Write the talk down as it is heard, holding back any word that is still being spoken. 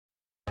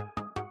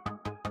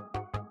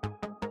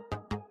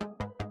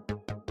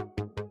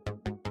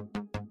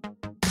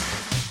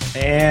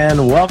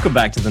And welcome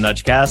back to the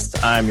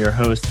Nudgecast. I'm your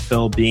host,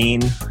 Phil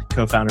Bean,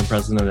 co-founder and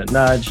president at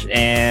Nudge.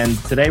 And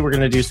today we're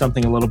going to do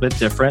something a little bit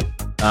different.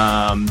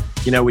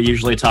 We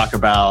usually talk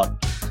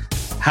about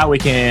how we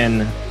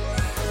can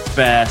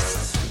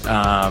best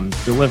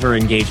deliver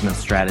engagement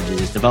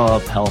strategies,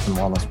 develop health and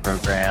wellness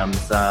programs,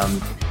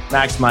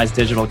 maximize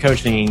digital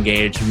coaching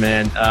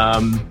engagement,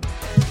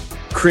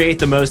 create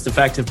the most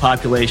effective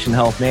population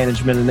health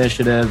management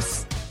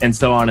initiatives, and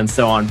so on and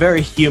so on.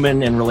 Very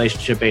human and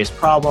relationship-based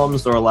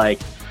problems, or like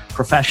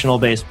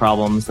professional-based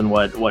problems, and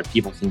what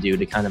people can do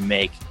to kind of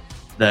make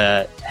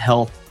the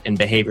health and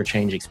behavior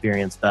change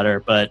experience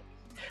better. But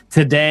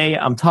today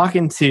I'm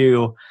talking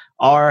to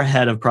our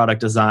head of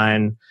product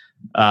design,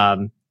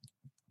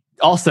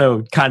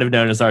 also kind of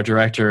known as our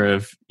director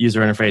of user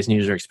interface and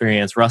user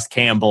experience, Russ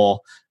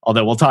Campbell,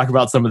 although we'll talk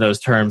about some of those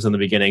terms in the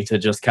beginning to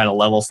just kind of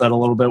level set a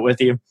little bit with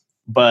you.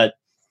 But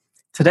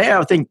today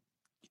I think,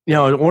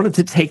 I wanted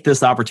to take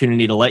this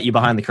opportunity to let you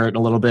behind the curtain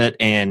a little bit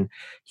and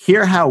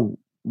hear how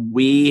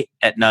we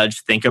at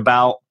Nudge think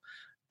about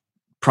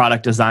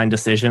product design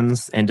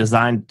decisions and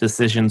design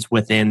decisions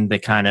within the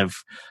kind of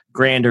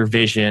grander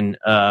vision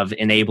of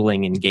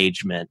enabling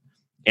engagement,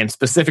 and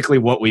specifically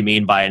what we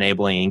mean by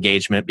enabling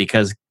engagement,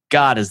 because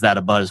God, is that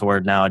a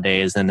buzzword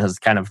nowadays and has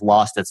kind of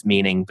lost its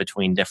meaning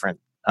between different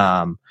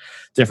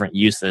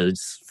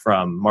uses,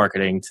 from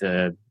marketing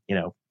to,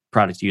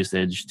 product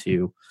usage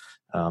to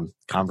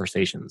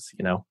conversations,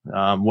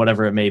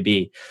 whatever it may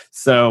be.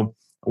 So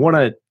I want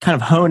to kind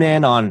of hone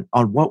in on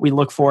what we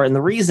look for. And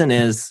the reason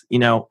is,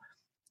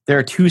 there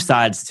are two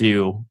sides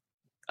to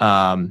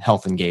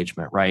health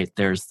engagement, right?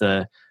 There's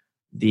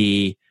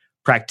the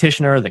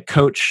practitioner, the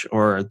coach,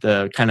 or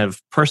the kind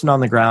of person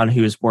on the ground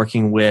who's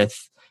working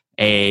with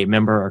a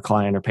member or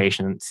client or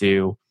patient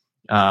to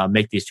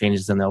make these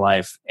changes in their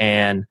life.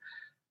 And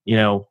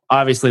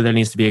obviously there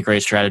needs to be a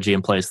great strategy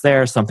in place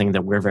there, something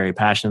that we're very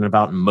passionate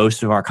about and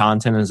most of our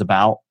content is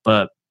about.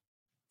 But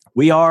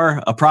we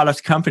are a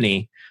product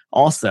company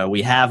also.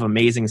 We have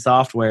amazing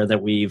software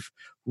that we've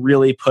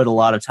really put a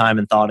lot of time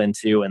and thought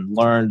into and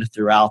learned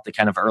throughout the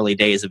kind of early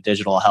days of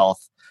digital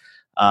health,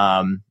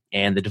 and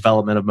the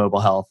development of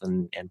mobile health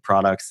and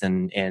products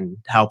and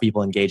how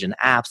people engage in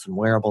apps and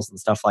wearables and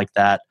stuff like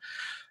that.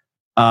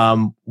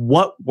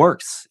 What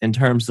works in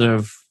terms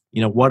of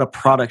what a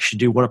product should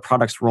do, what a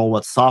product's role,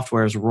 what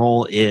software's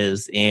role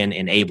is in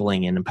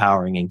enabling and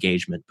empowering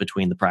engagement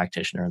between the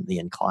practitioner and the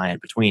end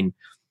client, between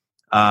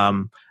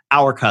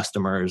our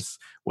customers,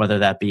 whether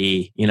that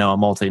be, a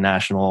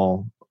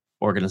multinational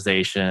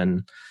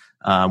organization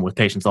with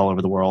patients all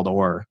over the world,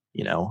 or,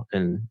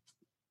 in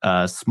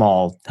a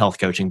small health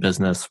coaching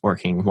business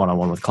working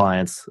one-on-one with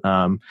clients,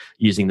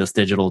 using this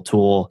digital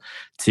tool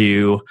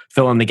to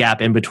fill in the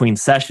gap in between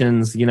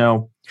sessions.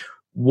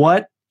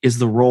 What is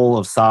the role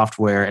of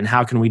software, and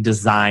how can we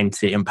design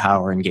to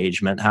empower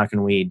engagement? How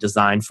can we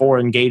design for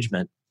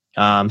engagement?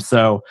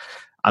 So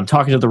I'm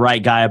talking to the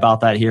right guy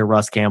about that here.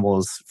 Russ Campbell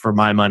is, for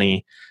my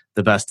money,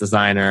 the best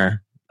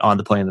designer on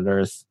the planet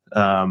Earth.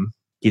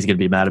 He's going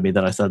to be mad at me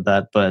that I said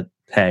that, but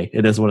hey,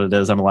 it is what it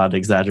is. I'm allowed to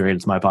exaggerate.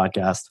 It's my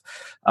podcast.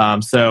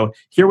 So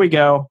here we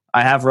go.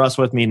 I have Russ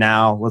with me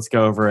now. Let's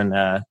go over and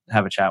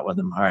have a chat with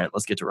him. All right,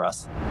 let's get to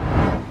Russ.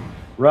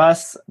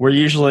 Russ, we're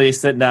usually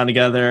sitting down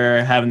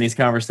together, having these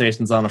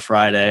conversations on a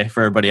Friday.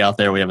 For everybody out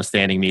there, we have a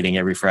standing meeting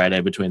every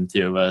Friday between the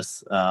two of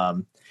us.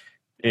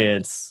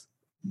 It's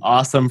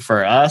awesome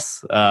for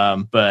us,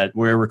 but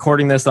we're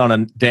recording this on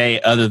a day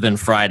other than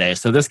Friday.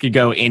 So this could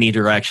go any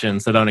direction,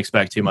 so don't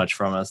expect too much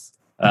from us.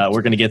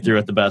 We're going to get through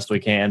it the best we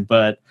can.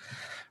 But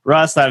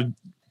Russ, I've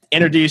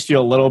introduced you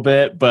a little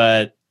bit,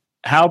 but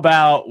how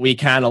about we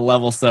kind of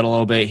level set a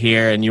little bit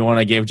here, and you want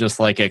to give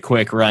just like a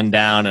quick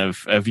rundown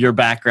of your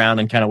background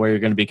and kind of where you're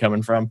going to be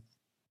coming from?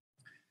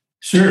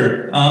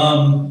 Sure.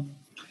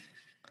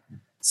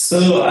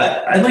 So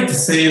I'd like to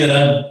say that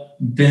I've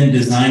been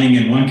designing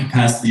in one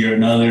capacity or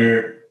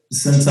another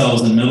since I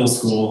was in middle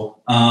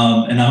school.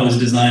 And I was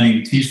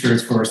designing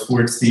t-shirts for our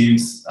sports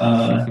teams.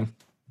 And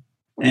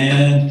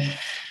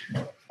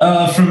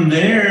from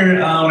there,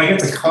 when I got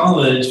to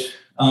college,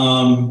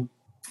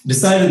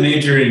 decided to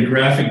major in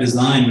graphic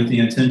design with the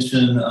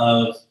intention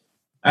of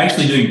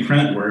actually doing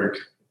print work.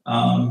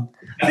 I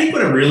think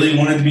what I really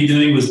wanted to be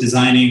doing was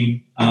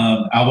designing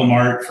album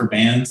art for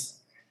bands.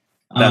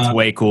 That's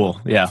way cool.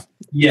 Yeah.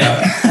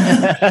 Yeah.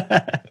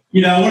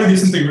 I want to do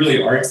something really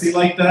artsy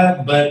like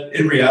that. But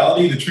in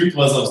reality, the truth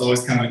was I was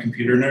always kind of a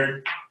computer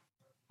nerd.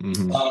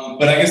 Mm-hmm.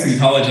 But I guess in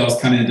college, I was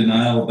kind of in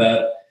denial of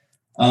that.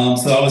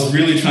 So I was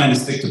really trying to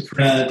stick to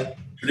print,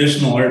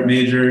 traditional art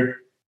major.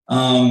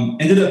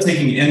 Ended up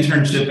taking an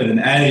internship at an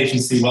ad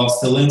agency while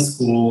still in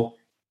school,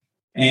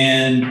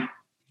 and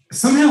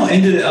somehow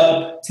ended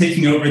up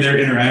taking over their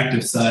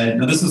interactive side.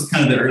 Now, this was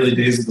kind of the early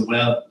days of the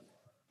web.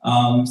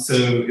 So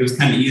it was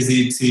kind of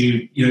easy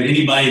to,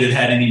 anybody that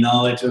had any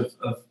knowledge of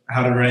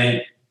how to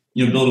write,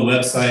 build a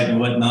website and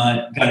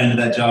whatnot, got into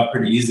that job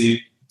pretty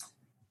easy.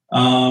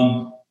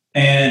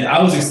 And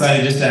I was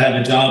excited just to have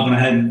a job when I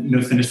hadn't,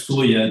 finished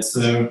school yet.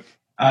 So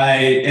I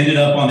ended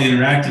up on the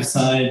interactive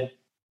side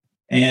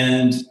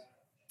And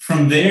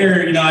from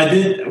there,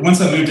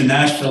 once I moved to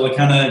Nashville,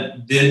 I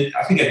did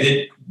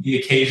the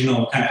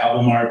occasional kind of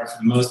album art for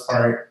the most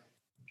part.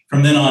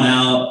 From then on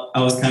out,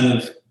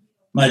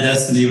 my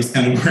destiny was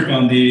kind of work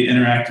on the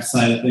interactive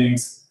side of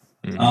things.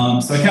 Mm-hmm.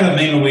 So I kind of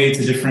made my way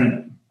to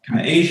different kind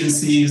of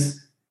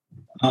agencies.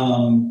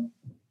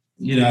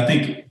 I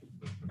think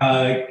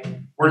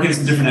working at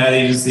some different ad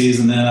agencies,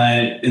 and then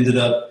I ended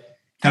up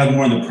kind of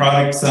more on the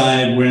product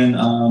side when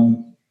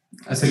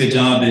I took a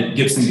job at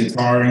Gibson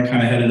Guitar and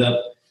kind of headed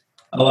up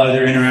a lot of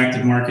their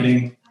interactive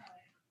marketing.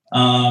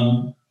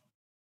 And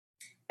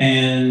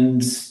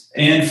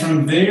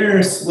from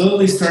there,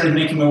 slowly started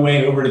making my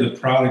way over to the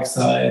product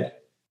side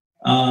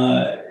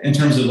in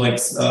terms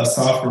of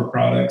software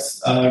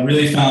products.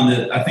 Really found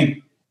that I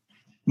think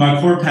my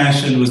core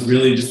passion was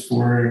really just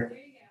for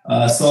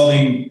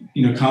solving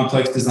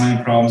complex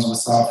design problems with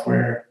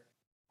software,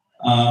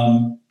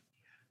 and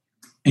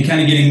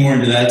kind of getting more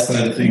into that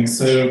side of things.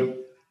 So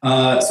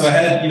I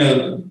had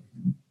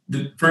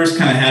the first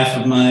kind of half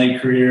of my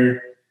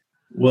career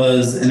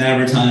was in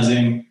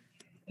advertising,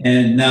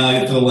 and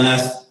now for the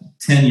last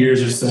 10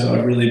 years or so,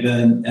 I've really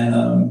been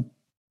in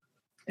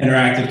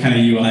interactive kind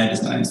of UI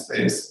design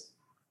space.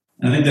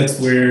 And I think that's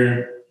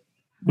where,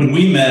 when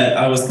we met,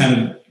 I was kind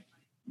of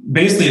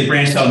basically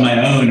branched out on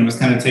my own and was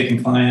kind of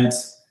taking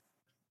clients.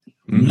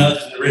 Mm-hmm. Not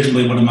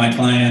originally one of my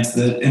clients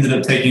that ended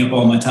up taking up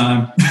all my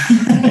time.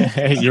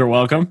 You're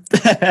welcome.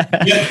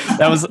 Yeah.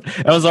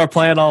 That was our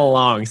plan all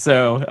along.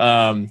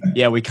 So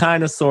we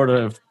kind of sort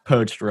of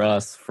poached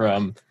Russ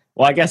from,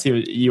 well, I guess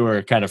you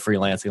were kind of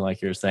freelancing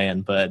like you were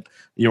saying, but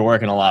you're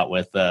working a lot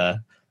with a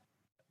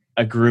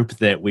group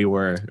that we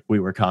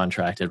were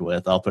contracted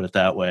with, I'll put it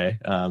that way,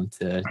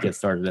 to get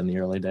started in the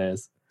early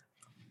days.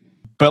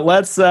 But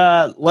let's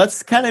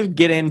kind of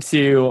get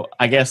into,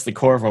 I guess, the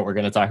core of what we're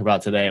going to talk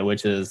about today,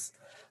 which is,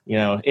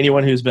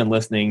 anyone who's been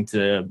listening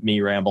to me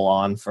ramble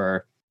on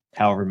for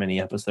however many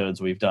episodes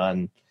we've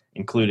done,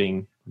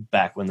 including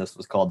back when this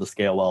was called the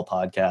Scale Well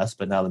podcast,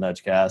 but now the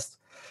Nudgecast.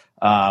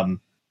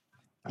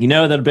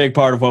 That a big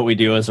part of what we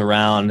do is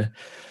around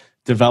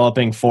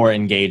developing for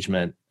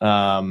engagement.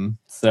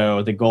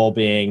 So the goal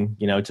being,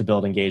 to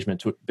build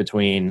engagement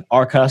between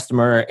our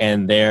customer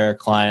and their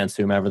clients,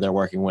 whomever they're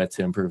working with,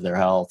 to improve their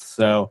health.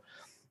 So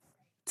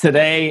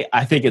today,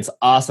 I think it's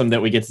awesome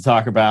that we get to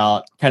talk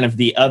about kind of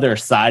the other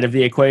side of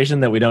the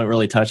equation that we don't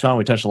really touch on.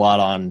 We touch a lot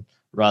on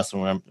Russ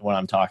when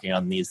I'm talking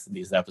on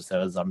these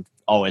episodes. I'm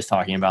always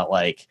talking about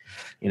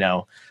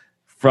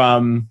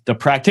from the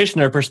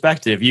practitioner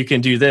perspective, you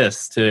can do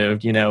this to,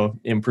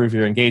 improve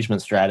your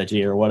engagement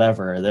strategy or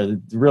whatever.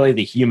 Really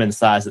the human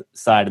side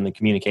and the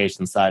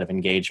communication side of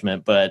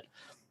engagement. But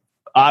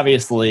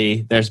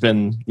obviously there's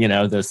been,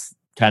 this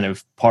kind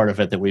of part of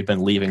it that we've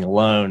been leaving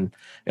alone,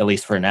 at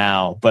least for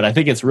now. But I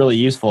think it's really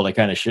useful to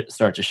kind of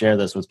start to share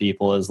this with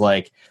people is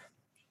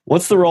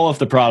what's the role of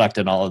the product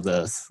in all of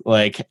this?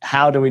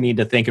 How do we need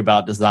to think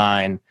about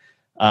design,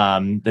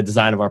 the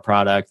design of our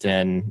product,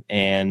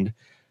 and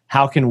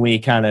how can we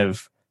kind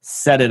of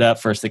set it up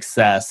for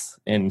success,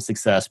 and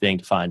success being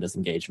defined as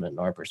engagement in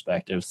our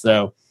perspective.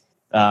 So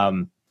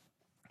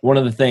one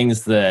of the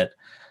things that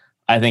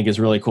I think is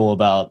really cool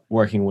about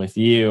working with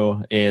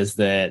you is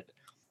that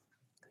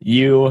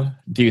you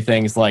do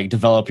things like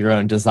develop your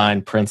own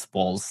design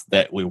principles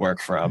that we work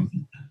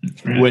from,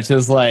 which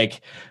is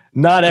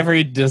not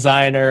every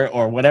designer,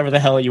 or whatever the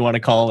hell you want to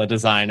call a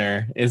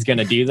designer, is going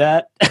to do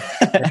that.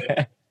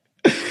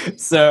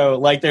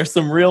 So there's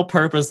some real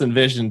purpose and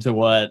vision to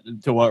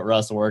what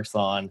Russ works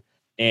on.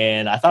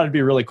 And I thought it'd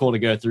be really cool to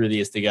go through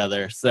these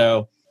together.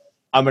 So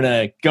I'm going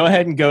to go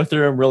ahead and go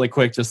through them really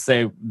quick, just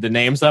say the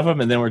names of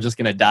them, and then we're just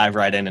going to dive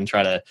right in and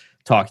try to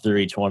talk through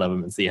each one of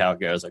them and see how it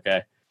goes.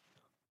 Okay.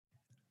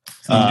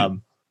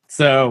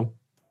 So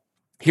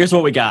here's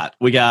what we got.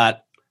 We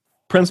got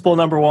principle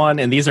number 1,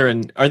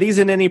 and are these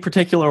in any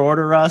particular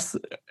order, Russ?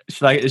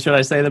 Should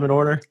I say them in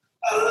order?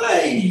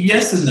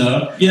 Yes and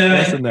no. Yeah,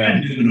 yes and no.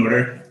 I do them in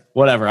order.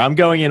 Whatever. I'm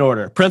going in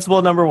order.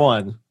 Principle number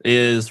 1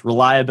 is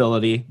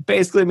reliability,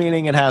 basically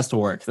meaning it has to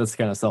work. That's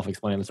kind of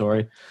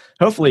self-explanatory.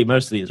 Hopefully,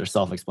 most of these are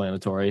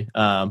self-explanatory.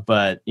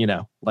 But,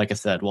 like I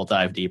said, we'll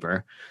dive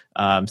deeper.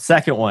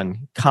 Second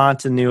one,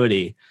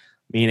 continuity,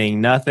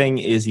 meaning nothing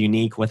is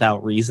unique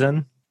without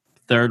reason.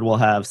 Third, we'll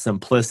have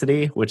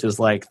simplicity, which is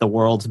the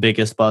world's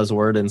biggest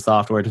buzzword in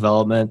software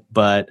development.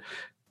 But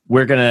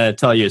we're going to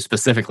tell you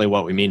specifically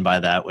what we mean by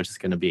that, which is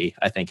going to be,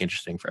 I think,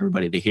 interesting for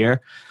everybody to hear.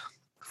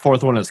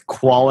 Fourth one is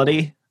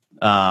quality.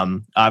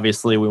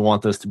 Obviously, we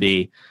want this to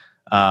be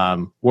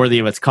worthy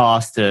of its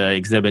cost, to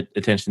exhibit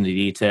attention to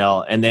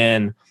detail. And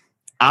then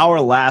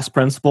our last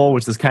principle,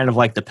 which is kind of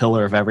the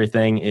pillar of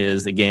everything,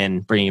 is,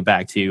 again, bringing it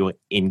back to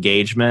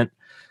engagement.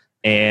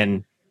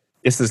 And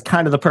this is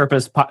kind of the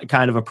purpose,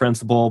 kind of a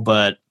principle,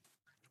 but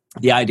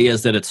the idea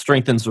is that it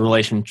strengthens the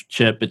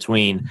relationship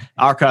between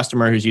our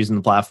customer who's using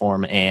the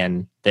platform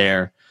and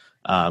their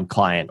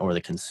client, or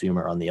the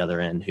consumer on the other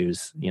end,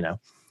 who's,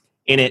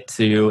 in it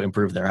to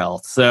improve their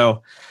health.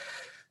 So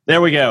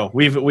there we go.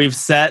 We've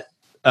set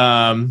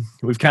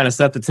we've kind of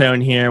set the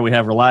tone here. We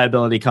have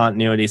reliability,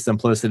 continuity,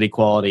 simplicity,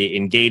 quality,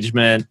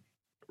 engagement.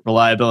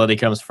 Reliability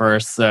comes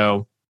first.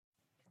 So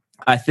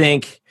I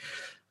think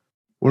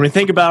when we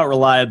think about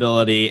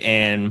reliability,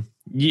 and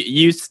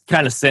you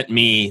kind of sent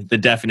me the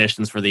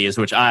definitions for these,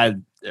 which I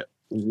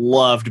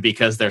loved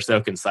because they're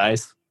so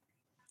concise.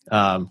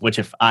 Which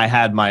if I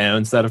had my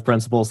own set of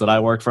principles that I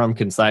work from,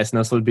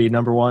 conciseness would be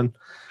number one.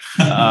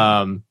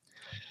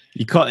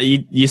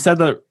 You said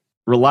that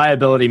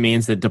reliability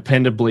means it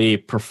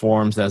dependably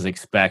performs as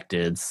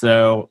expected.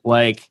 So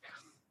like,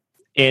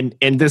 and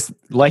this,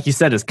 like you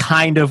said, is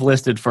kind of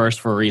listed first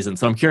for a reason.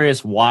 So I'm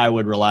curious, why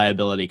would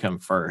reliability come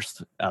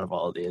first out of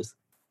all of these?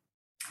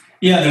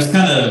 Yeah, there's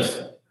kind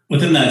of,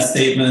 within that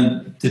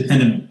statement,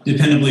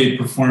 dependably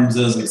performs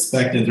as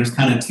expected. There's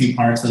kind of two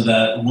parts of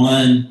that.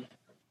 One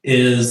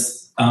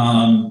is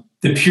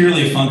the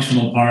purely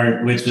functional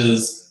part, which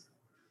is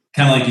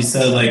kind of like you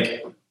said,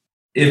 like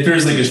if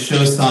there's like a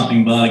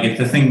show-stopping bug, if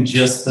the thing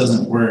just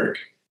doesn't work,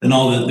 then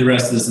all the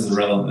rest of this is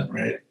irrelevant,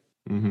 right?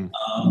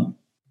 Mm-hmm.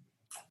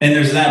 And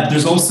there's that.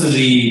 There's also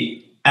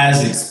the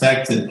as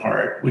expected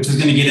part, which is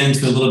going to get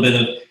into a little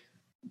bit of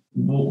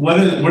what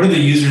are the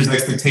user's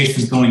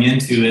expectations going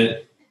into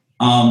it.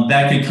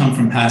 That could come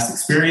from past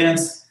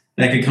experience.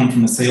 That could come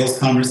from a sales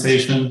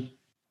conversation.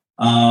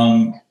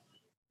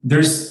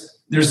 There's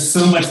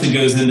so much that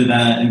goes into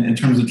that in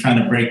terms of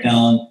trying to break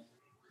down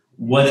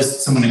what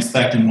does someone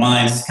expect and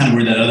why. This is kind of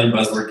where that other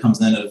buzzword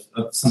comes in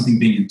of something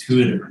being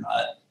intuitive or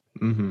not.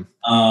 Mm-hmm.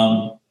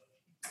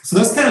 So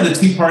that's kind of the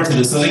two parts of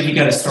it. So I think you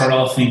got to start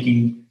off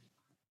thinking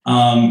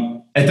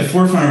at the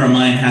forefront of our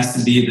mind has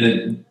to be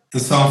that the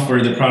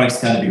software, the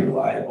product's got to be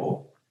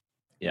reliable.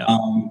 Yeah.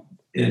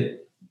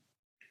 It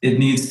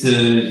needs to,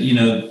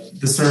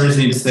 the servers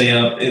need to stay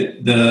up.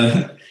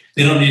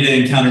 They don't need to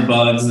encounter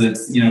bugs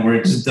that's, where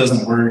it just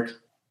doesn't work.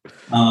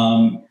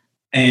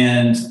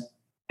 And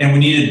we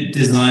need to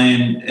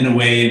design in a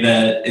way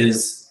that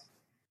is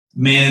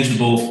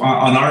manageable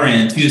on our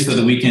end too, so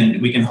that we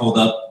can hold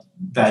up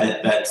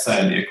that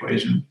side of the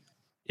equation.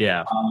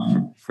 Yeah.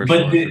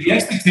 But the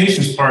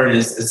expectations part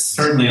is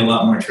certainly a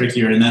lot more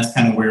trickier, and that's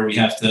kind of where we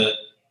have to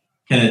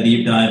kind of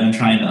deep dive in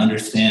trying to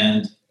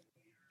understand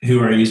who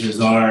our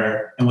users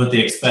are and what they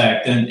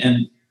expect.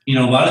 And a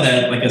lot of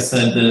that, like I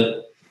said,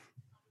 the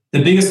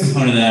biggest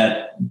component of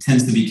that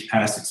tends to be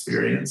past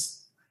experience.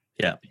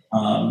 Yeah.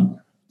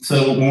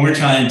 So when I'm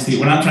trying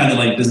to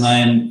like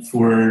design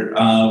for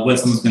what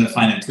someone's going to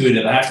find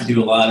intuitive, I have to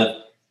do a lot of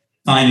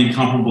finding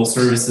comparable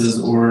services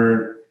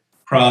or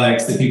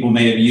products that people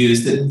may have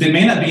used that they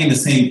may not be in the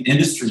same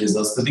industry as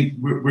us. I think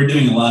we're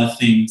doing a lot of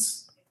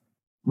things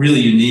really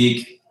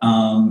unique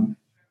and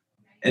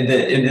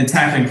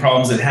tackling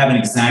problems that haven't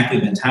exactly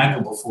been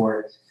tackled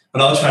before.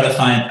 But I'll try to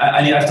find,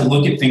 I have to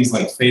look at things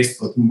like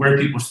Facebook and where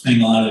people are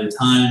spending a lot of their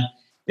time.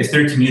 If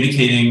they're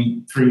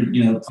communicating through,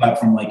 a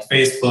platform like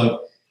Facebook,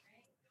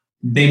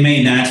 they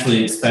may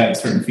naturally expect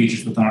certain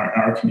features within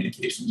our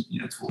communication,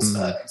 tool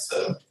set.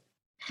 So,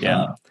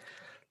 yeah,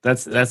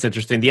 that's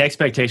interesting. The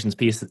expectations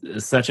piece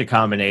is such a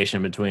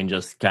combination between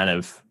just kind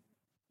of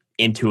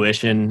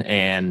intuition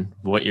and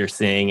what you're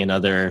seeing in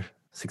other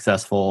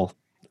successful,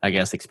 I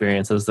guess,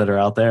 experiences that are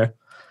out there.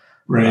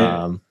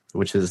 Right.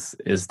 Which is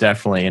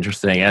definitely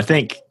interesting. I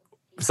think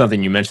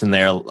something you mentioned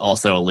there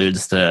also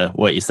alludes to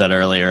what you said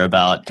earlier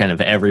about kind of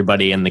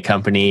everybody in the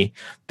company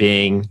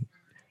being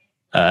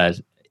a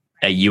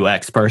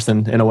UX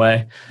person in a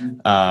way.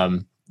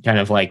 Kind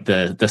of like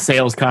the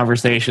sales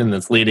conversation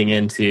that's leading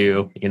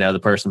into, the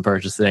person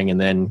purchasing and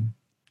then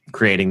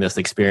creating this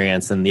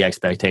experience and the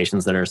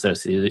expectations that are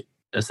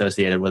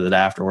associated with it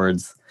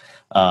afterwards.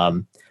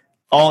 All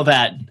of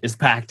that is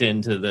packed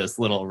into this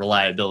little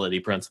reliability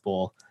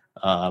principle.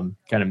 Kind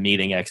of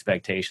meeting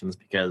expectations,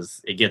 because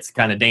it gets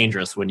kind of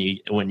dangerous when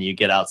you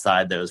get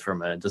outside those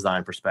from a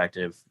design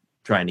perspective,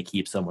 trying to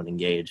keep someone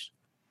engaged.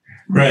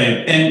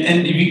 Right,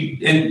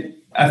 and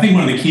I think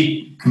one of the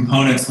key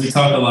components, we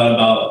talk a lot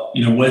about,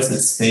 what's at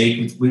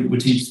stake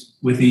with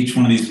each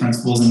one of these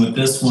principles, and with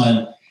this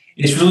one,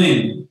 it's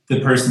really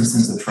the person's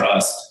sense of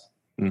trust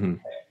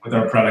with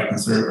our product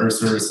or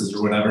services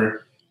or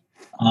whatever.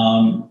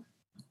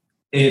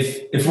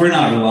 If we're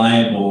not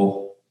reliable,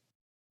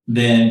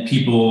 then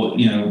people,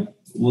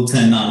 will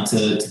tend not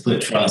to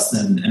put trust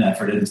and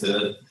effort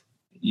into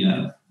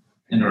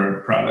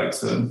our product.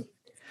 So,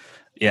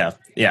 yeah,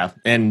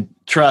 and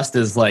trust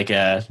is like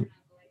a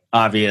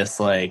obvious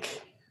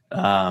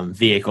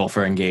vehicle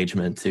for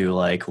engagement too.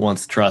 Like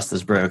once trust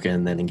is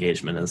broken, then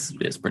engagement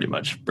is pretty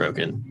much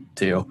broken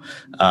too.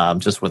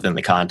 Just within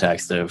the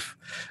context of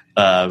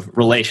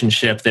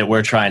relationship that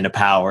we're trying to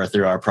power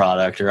through our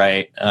product,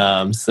 right?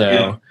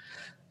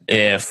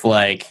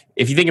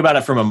 If you think about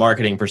it from a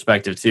marketing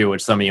perspective too,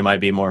 which some of you might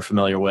be more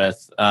familiar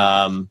with,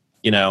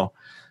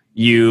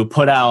 you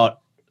put out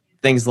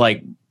things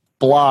like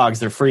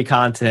blogs or free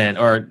content,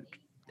 or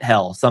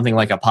hell, something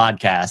like a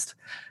podcast.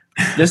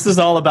 This is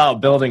all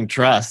about building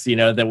trust,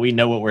 that we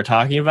know what we're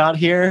talking about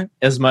here,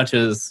 as much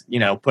as,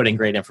 putting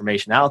great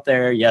information out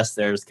there. Yes,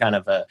 there's kind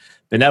of a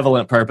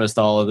benevolent purpose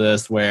to all of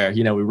this where,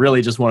 we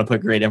really just want to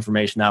put great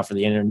information out for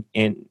in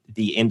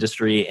the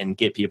industry and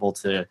get people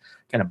to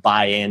kind of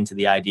buy into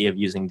the idea of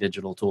using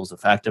digital tools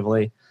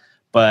effectively.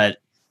 But,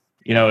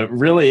 it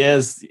really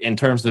is, in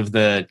terms of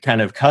the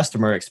kind of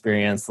customer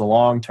experience, the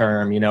long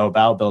term,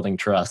 about building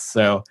trust.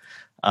 So,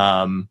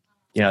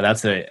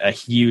 that's a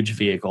huge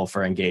vehicle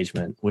for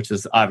engagement, which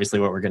is obviously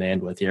what we're going to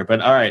end with here.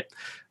 But all right,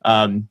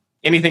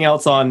 anything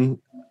else on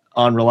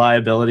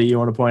reliability you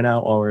want to point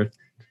out while we're?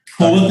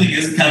 Well, one thing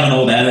is kind of an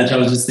old adage I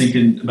was just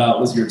thinking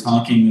about as you were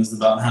talking is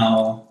about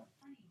how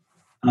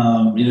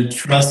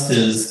trust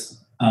is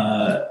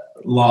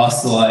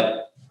lost a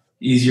lot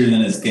easier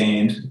than it's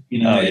gained.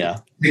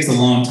 It takes a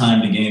long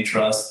time to gain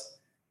trust,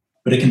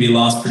 but it can be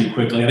lost pretty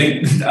quickly. I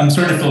think I'm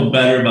starting to feel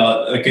better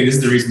about. Okay, this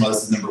is the reason why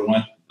this is number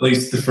one. At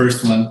least the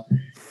first one.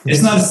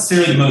 It's not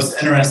necessarily the most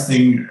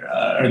interesting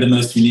or the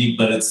most unique,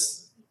 but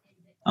it's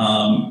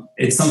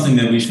something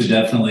that we should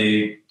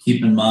definitely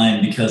keep in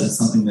mind because it's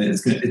something that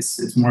it's good.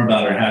 It's more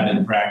about our habit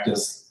and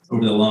practice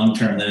over the long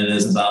term than it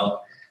is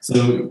about.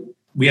 So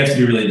we have to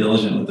be really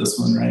diligent with this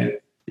one,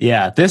 right?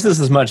 Yeah, this is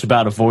as much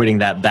about avoiding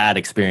that bad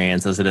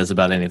experience as it is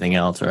about anything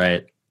else,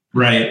 right?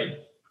 Right.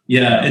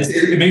 Yeah,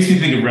 it makes me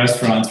think of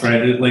restaurants,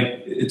 right?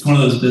 It's one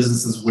of those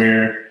businesses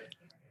where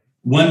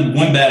one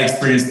bad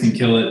experience can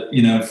kill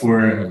it,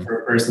 for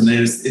a person.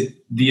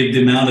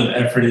 The amount of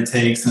effort it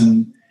takes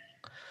and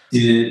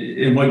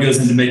what goes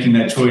into making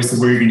that choice of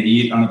where you're going to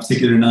eat on a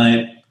particular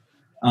night.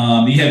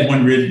 You have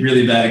one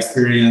really bad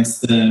experience,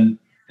 then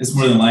it's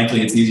more than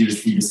likely it's easier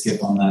for you to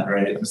skip on that,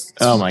 right?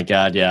 Oh my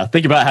God, yeah.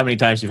 Think about how many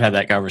times you've had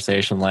that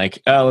conversation,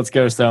 like, oh, let's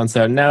go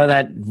so-and-so. No,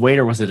 that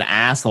waiter was an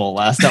asshole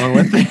last time I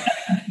went there.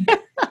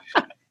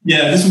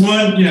 Yeah, this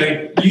one, you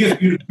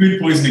get food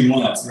poisoning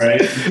once,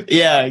 right?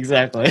 Yeah,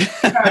 exactly.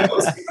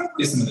 Let's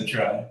give them a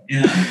try.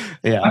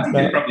 Yeah, I think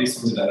they probably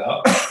sort that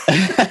out.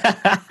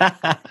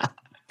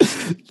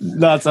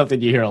 Not something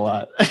you hear a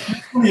lot.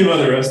 Plenty of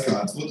other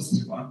restaurants. We'll just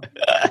move on.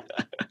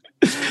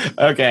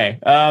 Okay,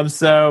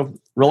 so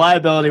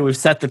reliability, we've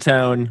set the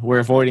tone. We're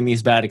avoiding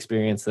these bad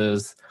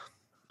experiences.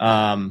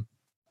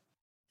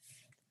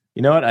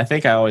 You know what? I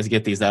think I always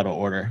get these out of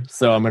order,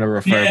 so I'm going to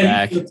refer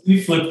back.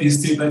 We flip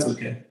these two. That's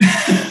okay.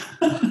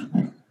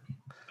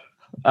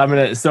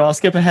 So I'll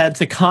skip ahead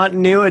to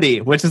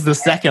continuity, which is the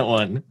second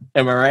one.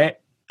 Am I right?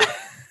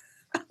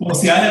 Well,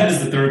 see, I have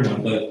this the third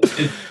one, but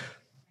I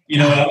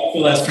don't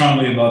feel that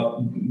strongly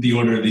about the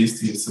order of these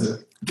two. So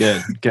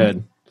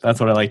good. That's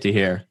what I like to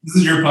hear. This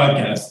is your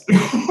podcast.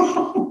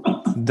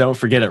 Don't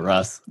forget it,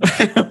 Russ.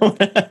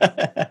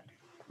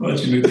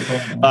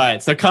 All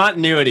right, so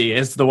continuity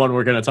is the one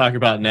we're going to talk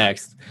about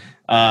next,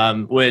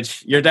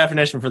 which your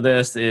definition for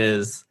this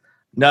is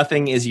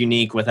nothing is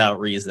unique without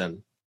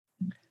reason,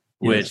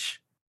 which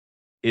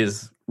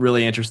is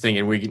really interesting,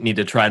 and we need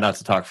to try not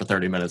to talk for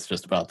 30 minutes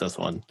just about this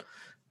one.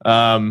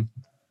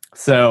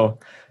 So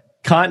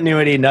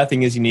continuity,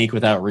 nothing is unique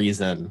without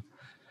reason.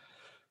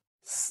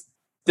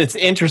 It's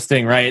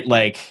interesting, right?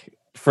 Like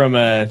from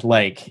a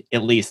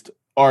at least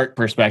art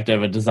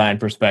perspective, a design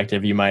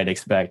perspective, you might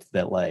expect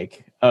that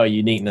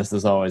uniqueness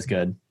is always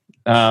good.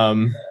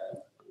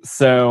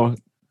 So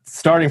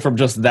starting from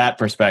just that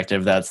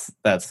perspective, that's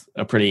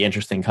a pretty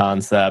interesting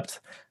concept.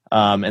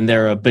 And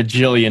there are a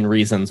bajillion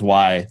reasons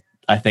why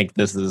I think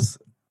this is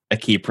a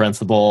key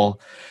principle.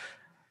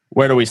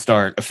 Where do we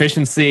start?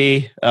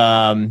 Efficiency.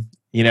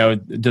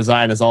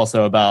 Design is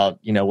also about,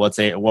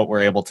 what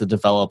we're able to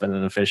develop in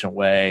an efficient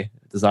way.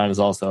 Design is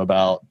also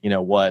about,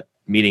 what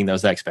meeting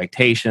those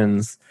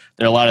expectations.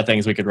 There are a lot of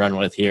things we could run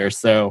with here.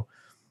 So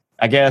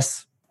I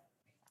guess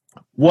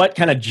what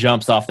kind of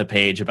jumps off the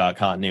page about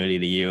continuity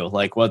to you?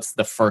 Like, what's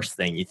the first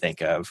thing you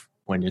think of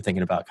when you're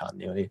thinking about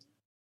continuity?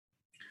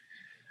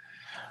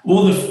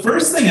 Well, the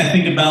first thing I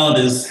think about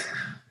is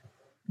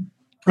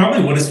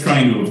probably what it's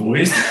trying to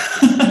avoid.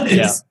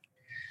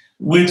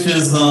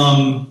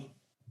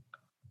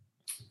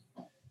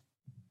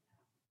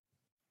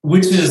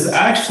 Which is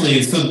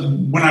actually, so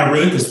when I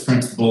wrote this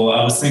principle,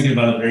 I was thinking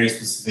about a very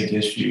specific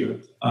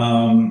issue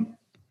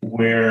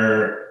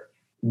where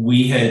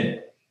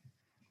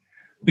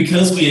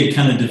because we had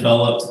kind of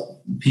developed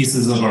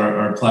pieces of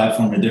our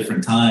platform at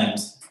different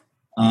times,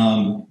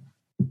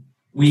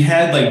 we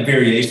had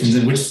variations,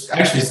 in which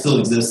actually still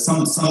exists.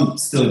 Some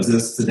still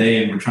exist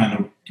today, and we're trying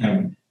to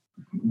kind of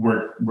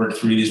work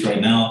through these right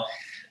now.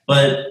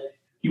 But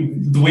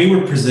the way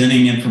we're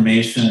presenting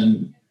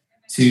information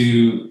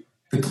to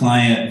the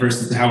client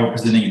versus how we're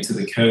presenting it to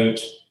the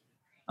coach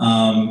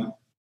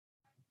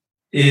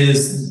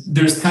is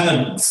there's kind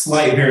of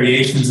slight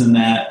variations in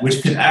that,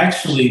 which could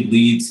actually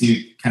lead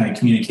to kind of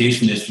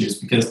communication issues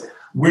because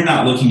we're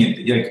not looking at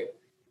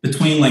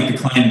between the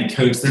client and the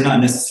coach, they're not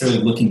necessarily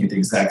looking at the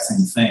exact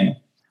same thing.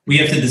 We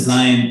have to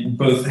design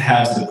both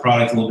halves of the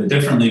product a little bit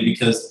differently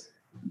because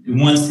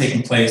one's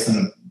taking place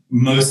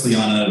mostly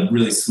on a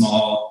really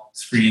small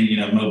screen,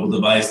 mobile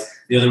device.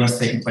 The other one's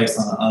taking place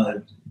on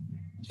a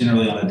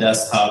generally on a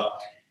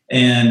desktop.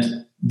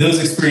 And those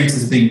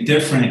experiences being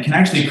different can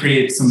actually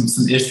create some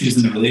issues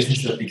in the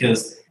relationship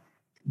because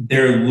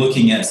they're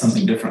looking at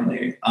something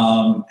differently.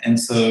 And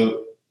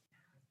so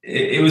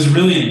it was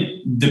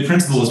really, the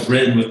principle was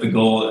written with the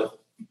goal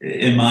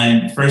in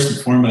mind, first and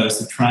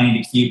foremost, of trying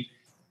to keep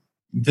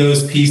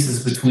those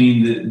pieces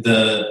between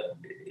the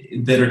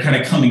that are kind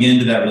of coming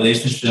into that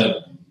relationship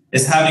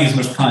is having as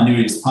much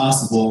continuity as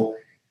possible,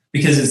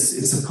 because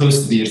it's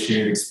supposed to be a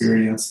shared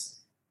experience.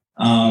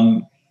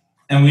 And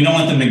we don't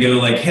want them to go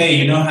like, hey,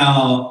 you know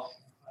how,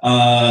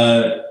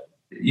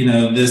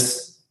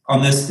 this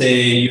on this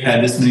day you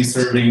had this many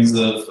servings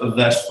of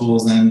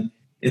vegetables and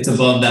it's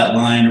above that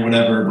line or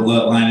whatever,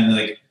 below that line. And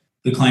like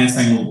the client's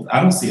saying, well,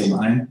 I don't see a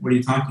line. What are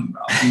you talking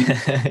about?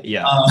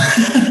 Yeah.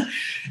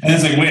 And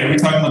it's like, wait, are we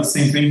talking about the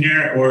same thing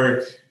here?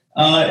 Or,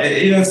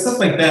 stuff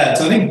like that.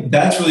 So I think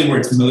that's really where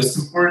it's most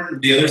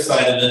important. The other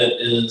side of it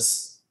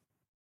is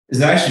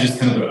actually just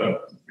kind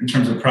of in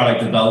terms of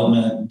product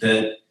development,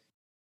 that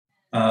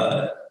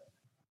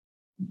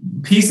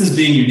pieces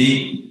being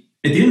unique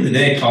at the end of the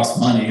day costs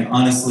money,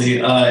 honestly,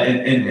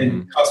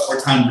 and costs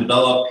more time to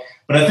develop.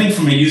 But I think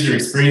from a user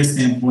experience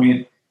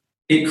standpoint,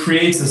 it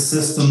creates a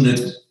system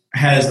that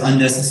has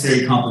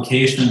unnecessary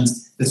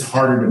complications that's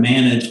harder to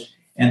manage.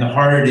 And the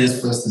harder it is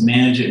for us to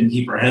manage it and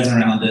keep our heads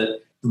around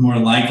it, the more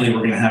likely we're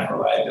going to have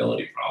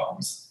reliability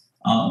problems,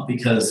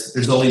 because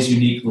there's all these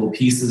unique little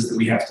pieces that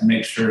we have to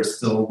make sure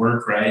still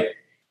work right.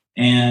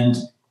 And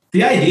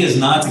the idea is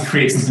not to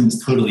create something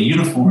that's totally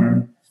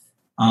uniform.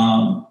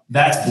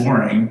 That's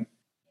boring.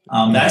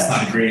 That's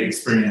not a great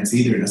experience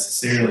either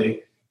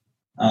necessarily.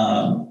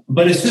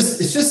 But it's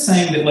just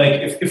saying that,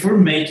 like, if we're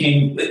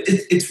making,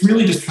 it's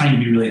really just trying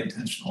to be really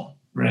intentional.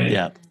 Right.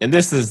 Yeah. And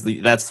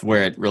that's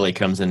where it really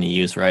comes into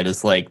use, right?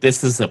 It's like,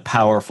 this is a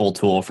powerful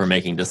tool for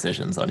making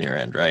decisions on your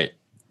end, right?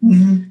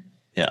 Mm-hmm.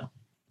 Yeah.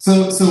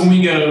 So when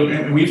we go,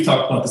 and we've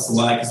talked about this a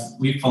lot because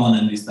we've fallen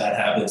into these bad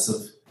habits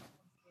of,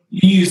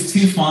 you use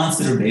two fonts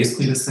that are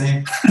basically the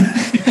same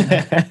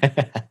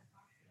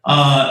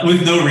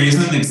with no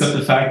reason except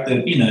the fact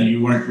that,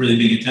 you weren't really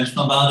being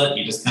intentional about it.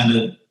 You just kind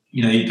of,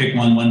 you pick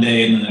one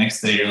day and then the next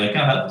day you're like,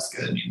 oh, that looks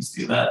good. You just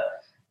do that.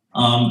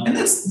 And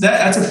that's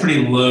a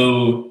pretty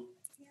low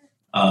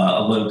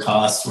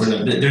cost sort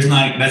of. That's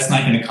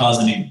not going to cause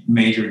any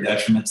major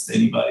detriments to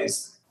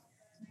anybody's,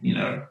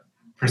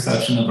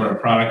 perception of our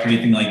product or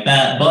anything like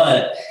that.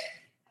 But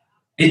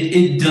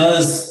it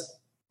does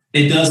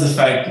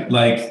affect,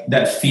 like,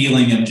 that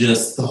feeling of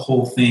just the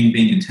whole thing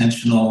being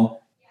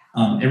intentional.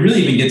 It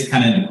really even gets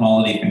kind of into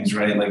quality things,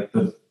 right? Like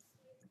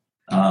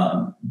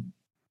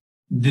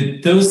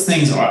those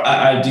things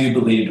I do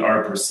believe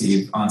are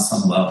perceived on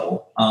some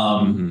level.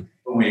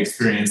 When we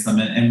experience them,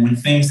 and when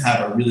things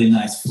have a really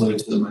nice flow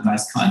to them, a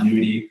nice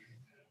continuity,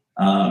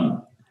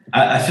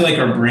 I feel like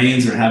our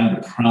brains are having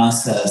to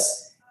process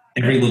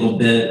every little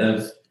bit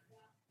of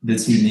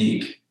that's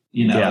unique,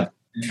 and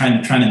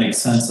trying to make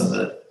sense of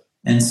it.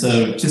 And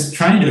so just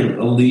trying to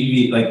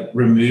alleviate, like,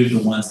 remove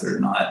the ones that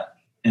are not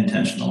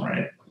intentional,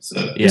 right?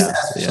 So just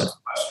ask yourself the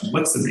question,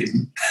 what's the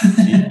reason?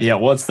 Yeah,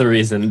 what's the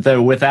reason?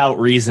 The without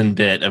reason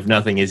bit of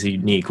nothing is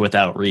unique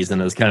without reason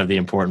is kind of the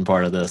important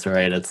part of this,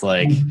 right? It's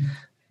like,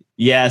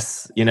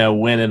 yes,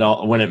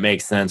 when it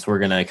makes sense, we're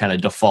going to kind of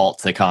default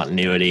to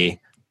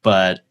continuity.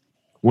 But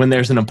when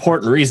there's an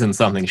important reason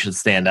something should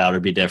stand out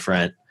or be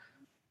different,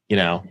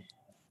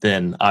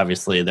 then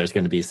obviously there's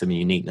going to be some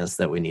uniqueness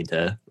that we need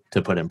to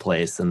put in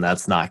place. And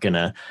that's not going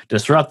to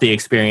disrupt the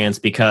experience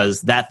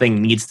because that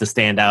thing needs to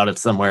stand out at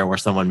somewhere where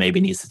someone maybe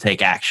needs to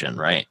take action,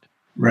 right?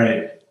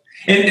 Right.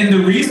 And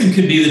the reason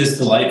could be that it's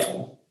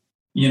delightful.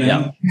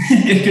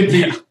 It could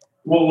be...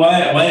 Well,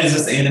 why does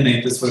this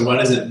animate this way? Why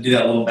does it do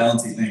that little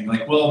bouncy thing?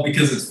 Like, well,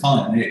 because it's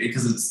fun.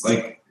 Because it's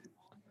like,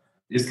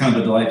 it's kind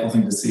of a delightful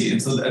thing to see.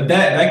 And so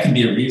that can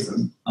be a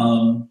reason.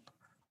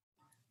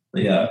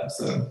 But yeah,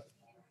 so.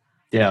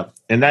 Yeah.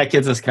 And that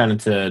gets us kind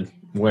of to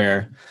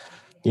where,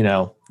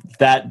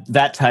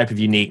 that type of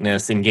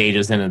uniqueness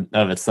engages in and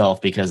of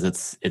itself because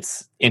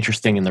it's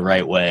interesting in the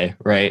right way,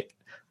 right?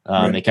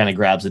 Right. It kind of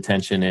grabs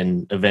attention,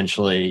 and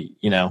eventually,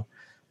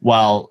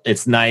 while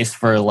it's nice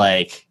for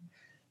like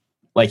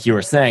you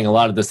were saying, a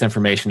lot of this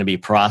information to be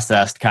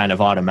processed kind of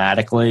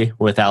automatically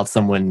without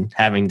someone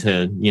having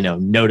to,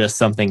 notice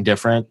something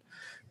different.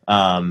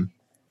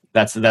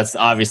 That's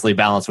obviously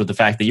balanced with the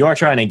fact that you are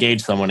trying to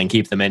engage someone and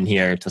keep them in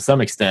here to some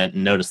extent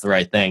and notice the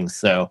right things.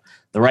 So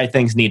the right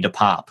things need to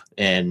pop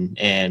and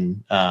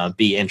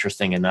be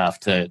interesting enough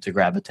to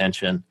grab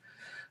attention.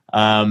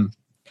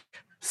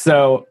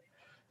 So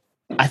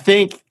I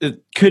think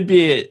it could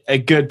be a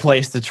good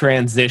place to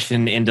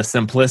transition into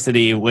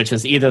simplicity, which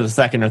is either the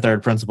second or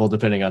third principle,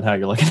 depending on how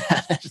you're looking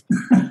at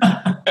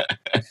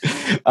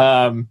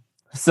it.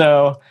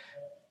 So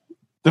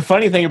the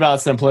funny thing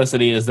about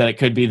simplicity is that it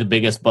could be the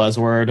biggest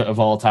buzzword of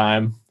all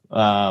time,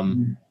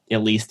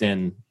 at least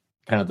in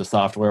kind of the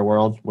software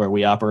world where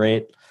we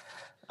operate.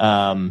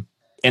 And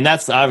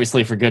that's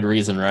obviously for good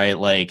reason, right?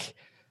 Like,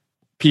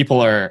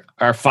 people are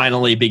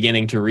finally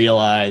beginning to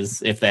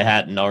realize, if they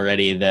hadn't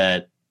already,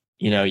 that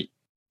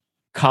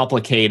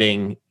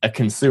complicating a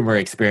consumer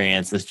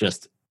experience is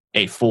just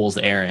a fool's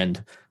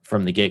errand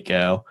from the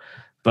get-go.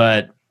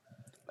 But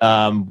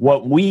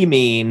what we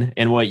mean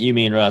and what you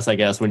mean, Russ, I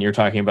guess, when you're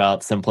talking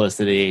about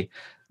simplicity,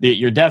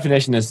 your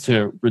definition is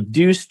to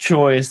reduce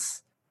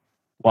choice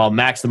while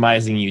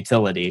maximizing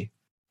utility,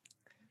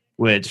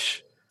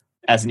 which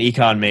as an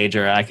econ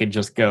major, I could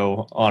just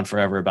go on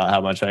forever about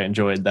how much I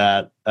enjoyed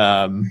that.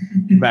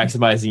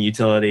 Maximizing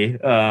utility.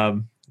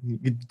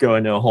 Go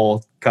into a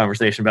whole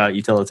conversation about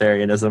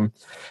utilitarianism.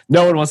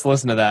 No one wants to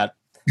listen to that.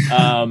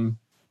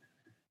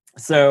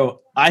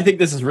 So I think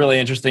this is really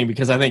interesting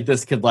because I think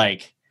this could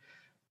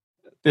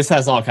this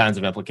has all kinds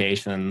of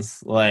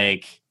implications,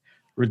 like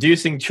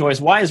reducing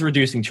choice. Why is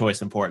reducing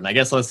choice important? I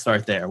guess let's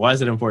start there. Why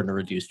is it important to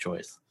reduce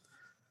choice?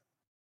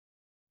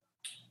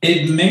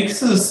 It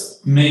makes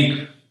us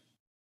make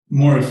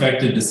more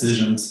effective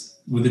decisions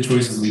with the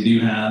choices we do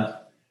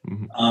have.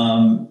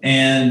 Mm-hmm.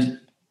 And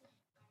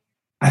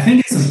I think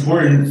it's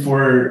important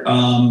for,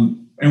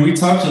 and we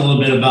talked a little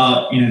bit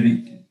about,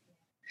 the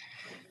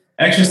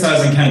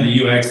exercising kind of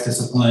the UX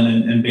discipline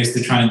and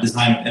basically trying to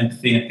design with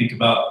empathy and think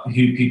about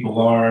who people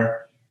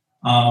are.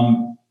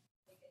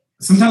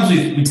 Sometimes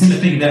we tend to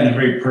think of that in a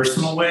very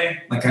personal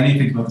way. Like, I need to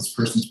think about this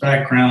person's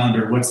background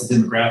or what's the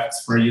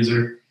demographics for a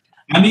user.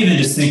 I'm even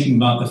just thinking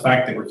about the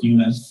fact that we're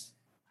human,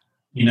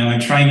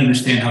 and trying to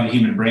understand how the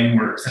human brain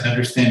works and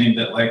understanding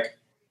that,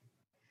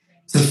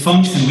 to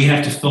function, we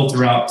have to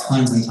filter out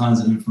tons and tons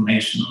of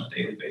information on a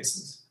daily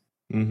basis.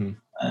 Mm-hmm.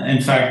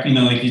 In fact,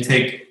 you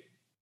take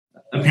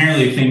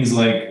apparently things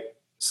like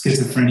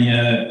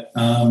schizophrenia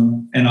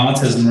and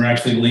autism are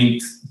actually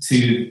linked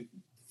to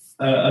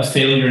a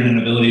failure in an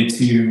ability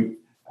to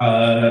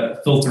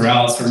filter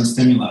out certain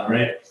stimuli,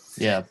 right?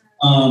 Yeah.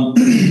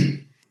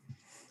 And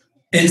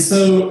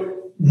so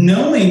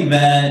knowing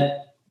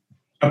that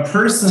a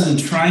person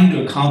trying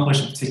to accomplish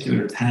a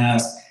particular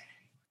task,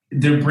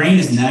 their brain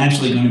is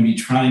naturally going to be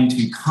trying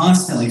to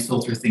constantly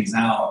filter things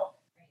out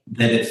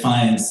that it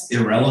finds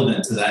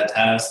irrelevant to that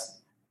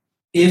task.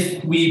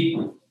 If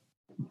we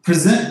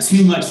present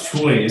too much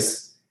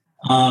choice,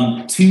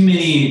 too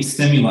many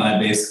stimuli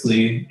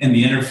basically in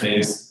the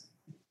interface,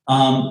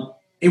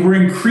 we're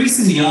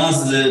increasing the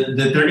odds that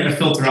they're going to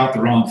filter out the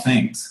wrong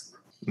things.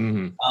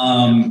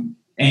 Mm-hmm.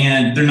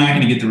 And they're not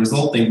going to get the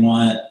result they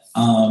want,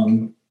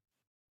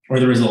 or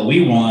the result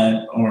we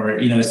want, or,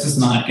 it's just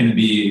not going to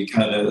be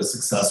kind of a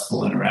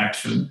successful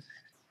interaction.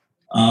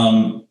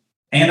 And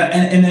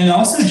then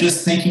also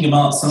just thinking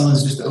about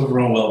someone's just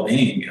overall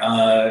well-being,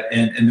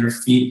 and their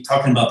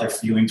talking about their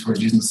feeling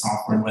towards using the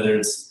software and whether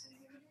it's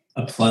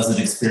a pleasant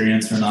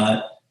experience or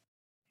not.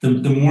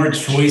 The more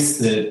choice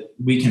that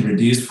we can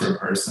reduce for a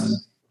person,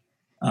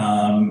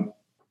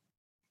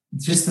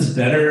 just the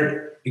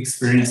better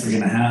experience they're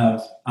going to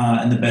have,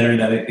 and the better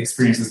that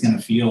experience is going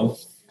to feel.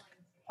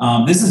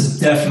 This is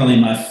definitely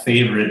my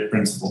favorite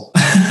principle.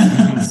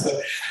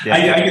 So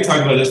yeah. I could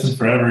talk about this one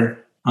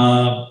forever.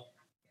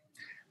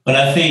 But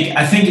I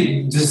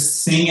think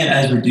just seeing it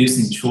as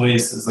reducing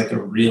choice is a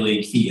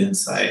really key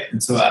insight.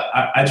 And so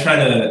I try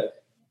to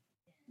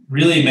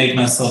really make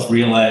myself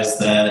realize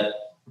that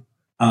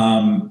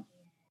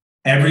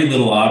every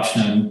little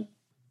option,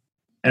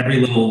 every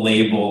little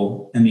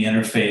label in the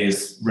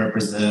interface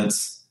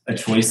represents a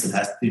choice that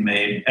has to be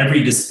made.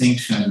 Every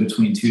distinction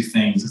between two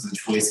things is a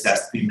choice that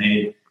has to be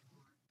made.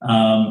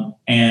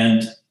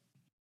 And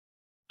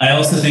I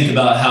also think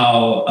about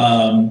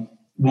how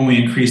when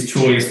we increase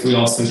choice, we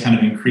also kind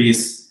of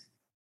increase,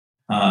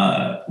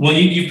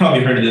 you've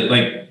probably heard of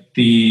it,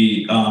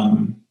 the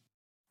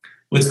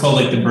what's called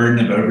the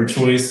burden of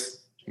overchoice.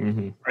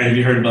 Mm-hmm. Right? Have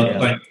you heard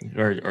about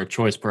or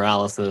choice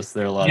paralysis?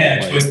 There are a lot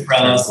of choice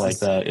paralysis like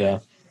that. Yeah.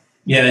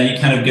 Yeah, you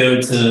kind of go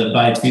to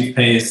buy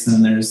toothpaste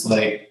and there's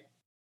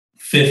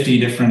 50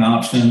 different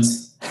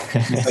options.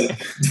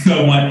 Do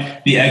I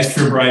want the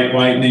extra bright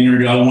whitening, or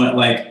do I want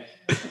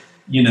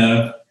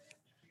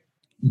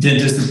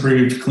dentist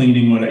approved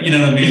cleaning, whatever, you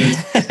know what I mean?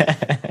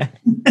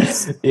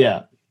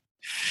 Yeah.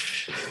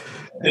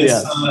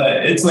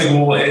 It's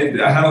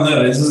I don't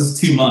know, this is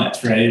too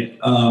much, right?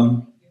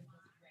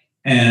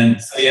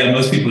 And so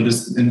most people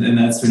just in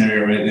that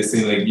scenario, right, they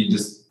say you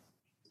just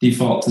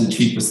default to the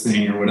cheapest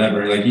thing or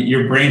whatever.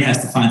 Your brain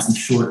has to find some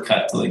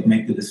shortcut to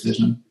make the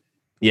decision.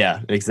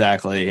 Yeah,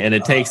 exactly. And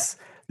it takes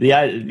the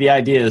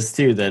idea is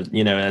too that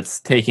it's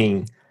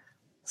taking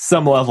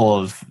some level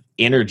of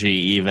energy,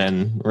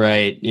 even,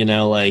 right? You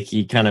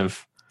kind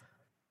of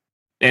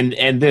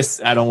and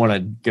this, I don't want to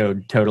go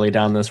totally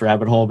down this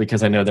rabbit hole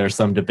because I know there's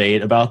some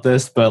debate about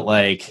this, but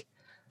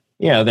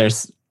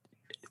there's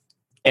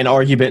an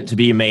argument to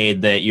be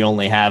made that you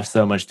only have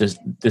so much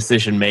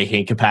decision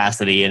making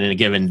capacity in a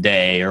given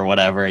day or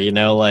whatever. Right.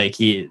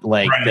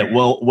 That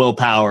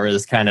willpower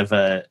is kind of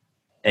a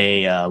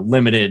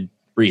limited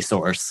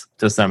resource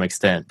to some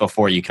extent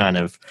before you kind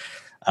of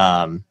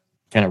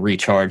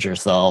recharge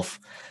yourself.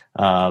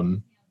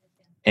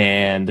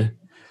 And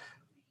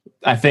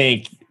I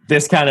think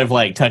this kind of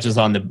touches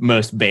on the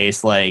most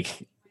base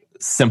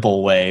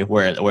simple way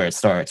where it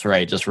starts,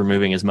 right? Just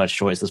removing as much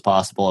choice as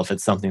possible if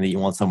it's something that you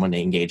want someone to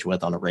engage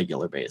with on a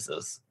regular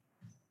basis.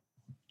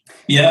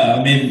 Yeah,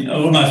 I mean,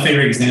 one of my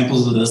favorite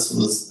examples of this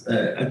was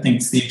I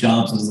think Steve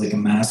Jobs was like a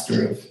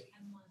master of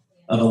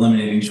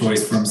eliminating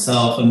choice for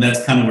himself, and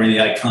that's kind of where the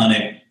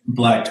iconic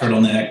black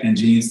turtleneck and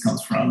jeans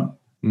comes from.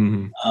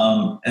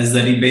 As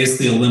that he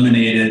basically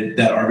eliminated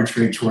that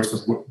arbitrary choice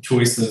of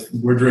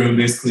wardrobe,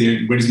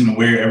 basically what he's going to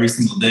wear every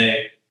single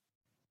day,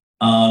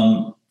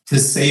 to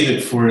save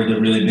it for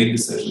the really big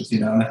decisions.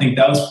 And I think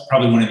that was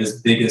probably one of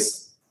his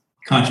biggest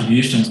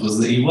contributions, was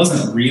that he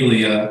wasn't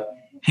really a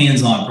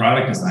hands-on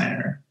product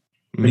designer,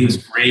 but he was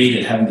great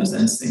at having those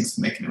instincts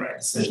of making the right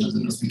decisions,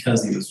 and it was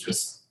because he was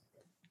just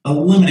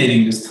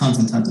eliminating just tons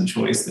and tons of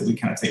choice that we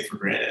kind of take for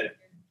granted,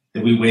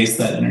 that we waste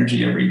that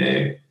energy every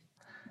day.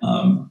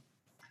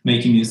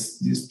 Making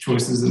these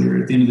choices that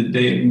are at the end of the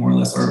day more or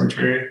less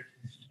arbitrary.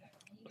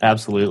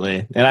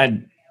 Absolutely. And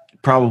I'd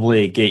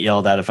probably get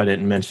yelled at if I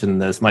didn't mention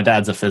this. My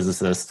dad's a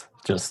physicist,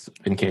 just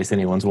in case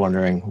anyone's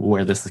wondering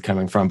where this is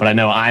coming from. But I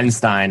know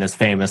Einstein is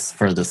famous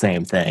for the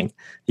same thing.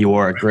 He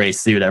wore a gray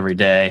suit every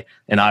day.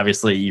 And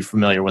obviously you're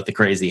familiar with the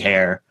crazy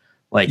hair.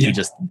 Like he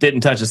just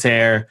didn't touch his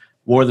hair,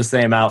 wore the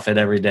same outfit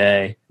every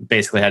day,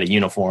 basically had a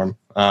uniform.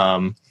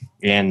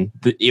 And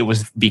it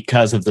was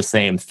because of the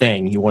same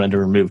thing. He wanted to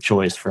remove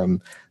choice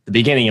from the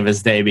beginning of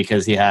his day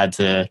because he had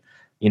to,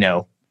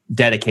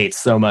 dedicate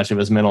so much of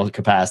his mental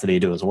capacity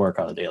to his work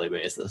on a daily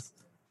basis.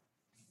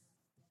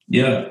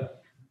 Yeah.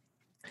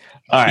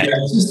 All right. Yeah,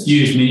 it's just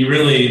huge. I mean, you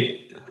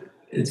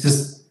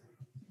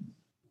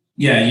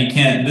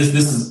can't, this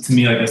is, to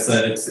me, like I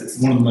said, it's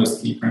one of the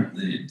most key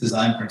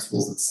design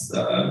principles. It's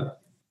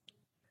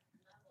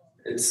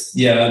just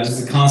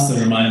a constant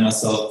reminding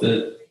myself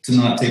that to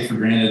not take for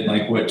granted,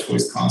 like, what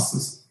choice costs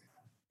us.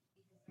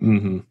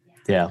 Mm-hmm.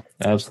 Yeah,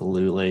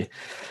 absolutely.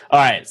 All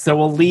right. So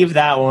we'll leave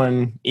that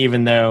one,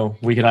 even though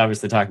we could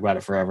obviously talk about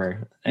it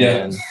forever.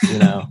 And,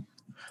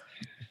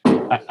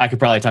 I could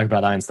probably talk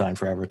about Einstein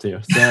forever too.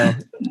 So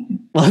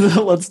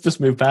let's just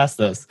move past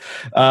this.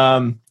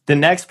 The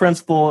next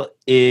principle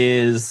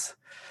is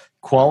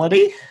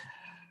quality.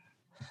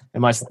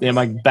 Am I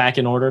back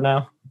in order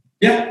now?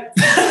 Yeah.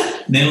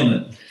 Nailing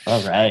it.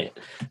 All right.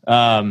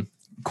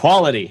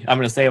 Quality. I'm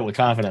going to say it with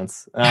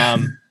confidence.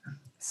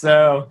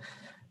 So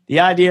the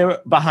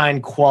idea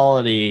behind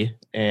quality,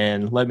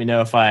 and let me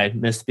know if I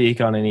misspeak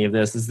on any of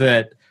this, is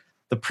that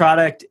the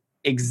product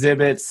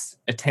exhibits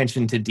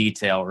attention to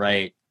detail,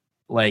 right?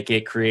 Like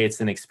it creates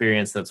an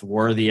experience that's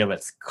worthy of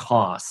its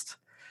cost,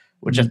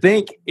 which I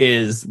think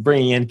is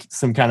bringing in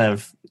some kind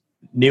of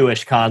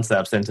newish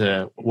concepts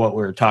into what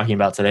we're talking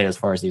about today as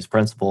far as these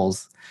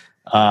principles.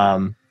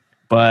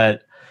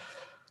 But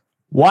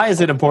why is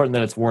it important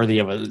that it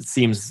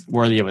seems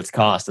worthy of its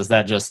cost? Is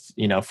that just,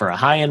 for a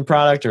high-end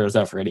product, or is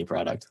that for any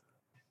product?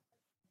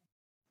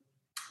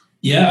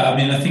 Yeah, I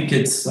mean, I think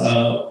it's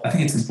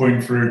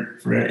important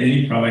for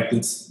any product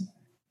that's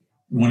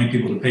wanting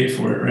people to pay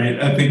for it,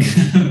 right? I think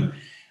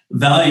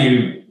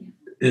value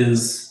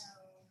is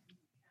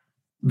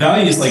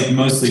like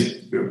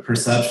mostly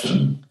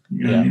perception,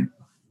 what I mean?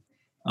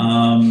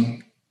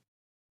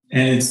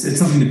 And it's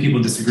something that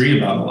people disagree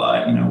about a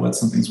lot, what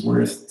something's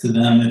worth to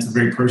them. It's a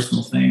very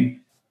personal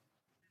thing.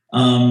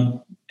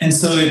 And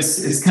so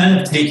it's kind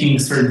of taking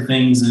certain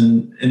things,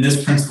 and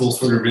this principle is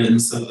sort of written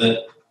so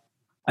that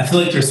I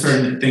feel like there's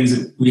certain things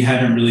that we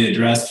haven't really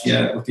addressed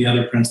yet with the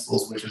other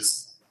principles, which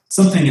is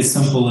something as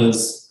simple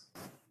as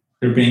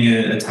there being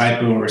a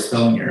typo or a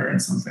spelling error in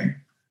something.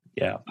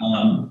 Yeah.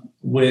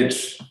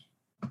 Which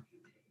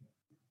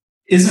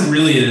isn't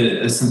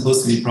really a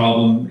simplicity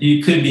problem.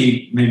 You could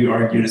be maybe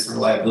argued as a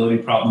reliability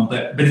problem,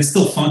 but it's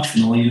still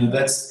functional. You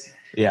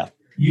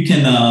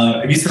can,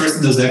 have you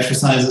started those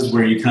exercises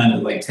where you kind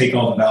of like take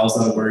all the vowels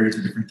out of words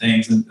or different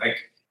things, and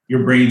like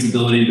your brain's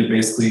ability to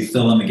basically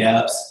fill in the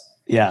gaps?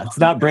 Yeah, it's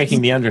not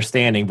breaking the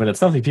understanding, but it's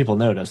something people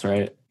notice,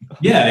 right?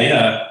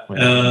 Yeah.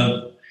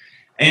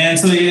 And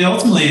so it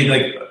ultimately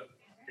like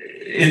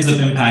ends up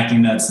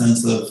impacting that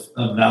sense of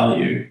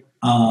value.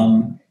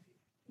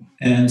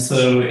 And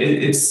so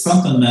it's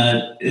something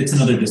that it's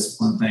another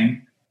discipline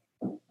thing.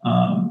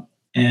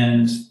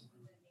 And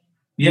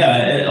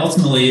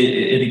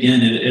ultimately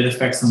it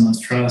affects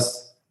someone's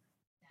trust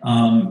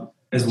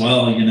as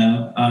well.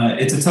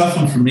 It's a tough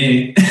one for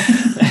me.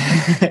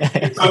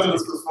 I've talked about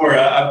this before.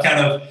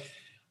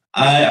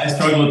 I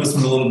struggle with this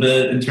one a little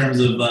bit in terms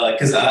of,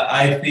 cause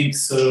I think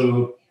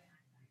so,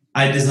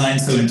 I design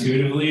so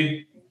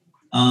intuitively.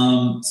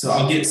 So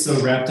I'll get so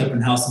wrapped up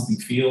in how something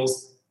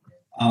feels.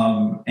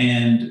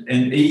 And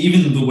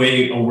even the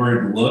way a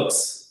word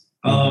looks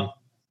on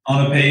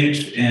a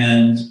page,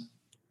 and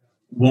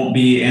won't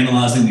be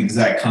analyzing the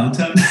exact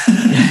content.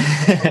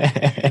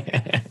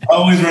 I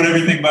always run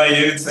everything by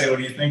you and say, what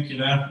do you think?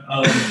 Writing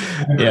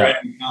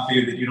a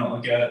copy that you don't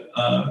look at.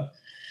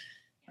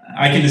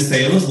 I can just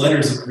say, those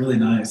letters look really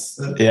nice.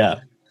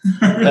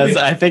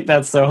 I think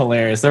that's so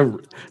hilarious.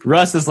 So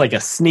Russ is like a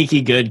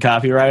sneaky good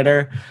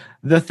copywriter.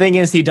 The thing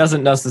is, he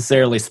doesn't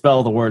necessarily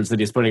spell the words that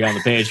he's putting on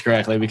the page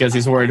correctly because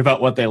he's worried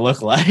about what they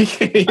look like.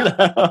 You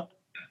know?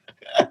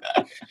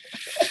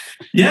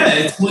 Yeah,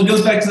 it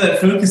goes back to that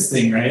focus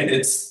thing, right?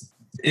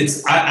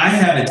 I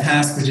have a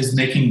task which is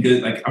making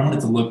good, like I want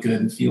it to look good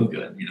and feel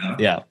good, you know?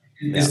 Yeah.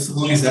 As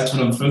long as that's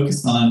what I'm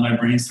focused on, my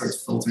brain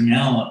starts filtering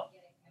out,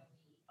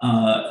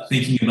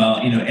 thinking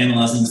about,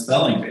 analyzing the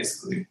spelling,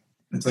 basically.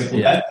 It's like,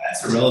 well,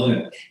 that's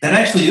irrelevant. That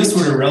actually is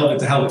sort of relevant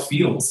to how it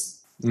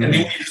feels. Mm-hmm. I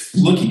mean, when you're just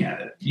looking at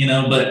it,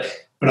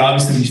 but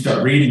obviously when you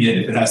start reading it,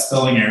 if it has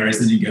spelling errors,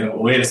 then you go,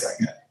 well, wait a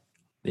second.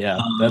 Yeah,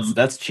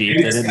 that's cheap.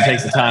 They didn't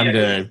take the time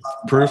to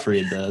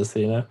proofread this,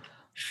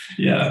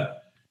 Yeah.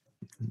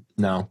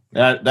 No,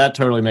 that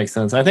totally makes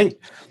sense. I think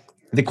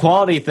the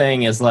quality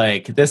thing is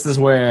like, this is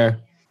where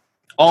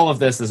all of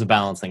this is a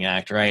balancing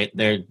act, right?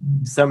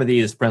 Some of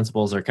these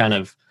principles are kind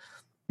of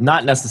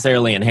not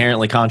necessarily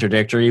inherently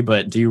contradictory,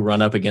 but do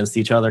run up against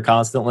each other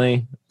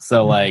constantly.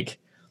 So like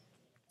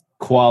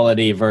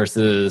quality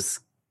versus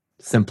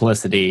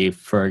simplicity,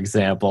 for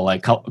example,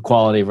 like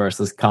quality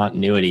versus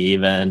continuity,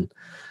 even,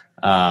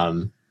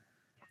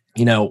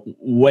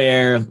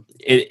 where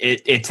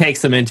it takes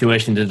some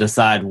intuition to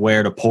decide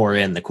where to pour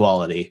in the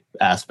quality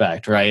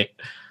aspect, right?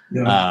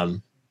 Yeah.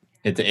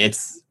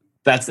 It's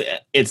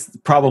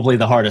probably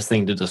the hardest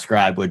thing to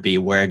describe would be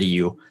where do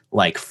you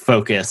like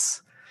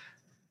focus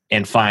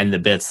and find the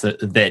bits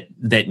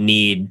that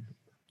need,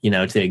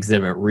 to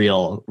exhibit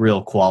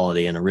real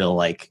quality and a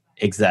real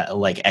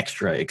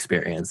extra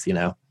experience,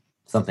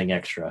 something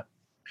extra.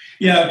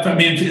 Yeah. I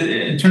mean,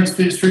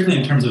 strictly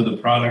in terms of the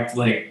product,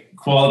 like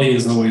quality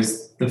is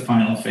always the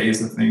final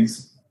phase of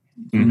things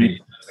for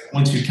me. Like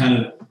once you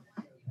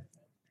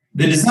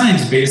the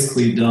design's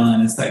basically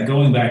done. It's that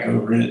going back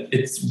over it.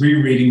 It's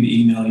rereading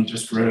the email you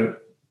just wrote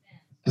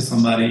to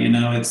somebody.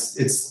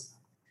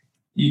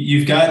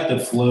 You've got the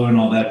flow and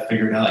all that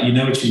figured out. You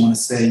know what you want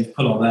to say. You've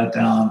put all that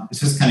down. It's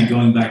just kind of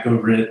going back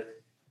over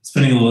it,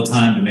 spending a little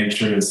time to make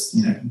sure it's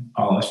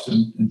polished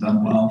and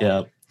done well.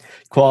 Yeah,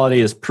 quality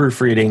is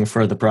proofreading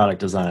for the product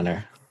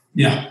designer.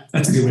 Yeah,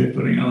 that's a good way of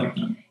putting it. I like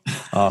that.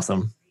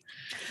 Awesome.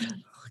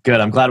 Good.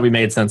 I'm glad we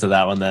made sense of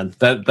that one then.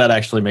 That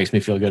actually makes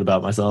me feel good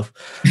about myself.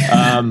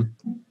 All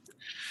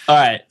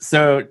right.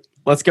 So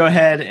let's go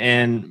ahead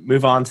and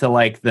move on to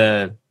like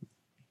the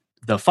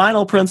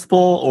final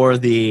principle or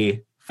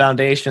the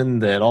foundation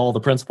that all the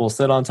principles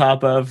sit on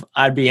top of.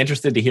 I'd be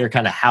interested to hear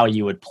kind of how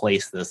you would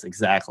place this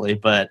exactly,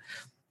 but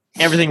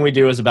everything we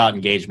do is about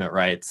engagement,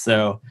 right?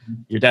 So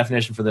your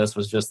definition for this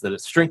was just that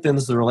it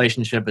strengthens the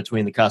relationship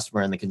between the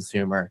customer and the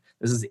consumer.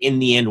 This is in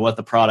the end what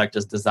the product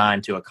is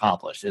designed to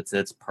accomplish. It's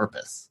its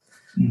purpose.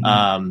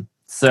 Mm-hmm.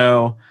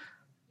 So,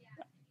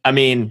 I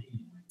mean,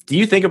 do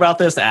you think about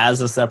this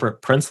as a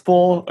separate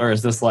principle, or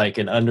is this like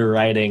an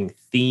underwriting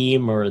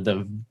theme or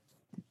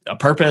a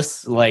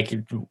purpose? Like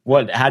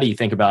how do you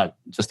think about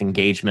just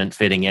engagement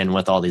fitting in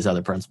with all these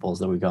other principles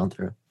that we've gone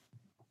through?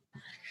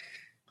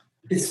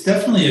 It's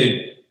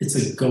definitely it's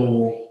a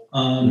goal.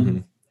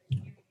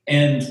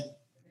 And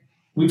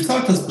we've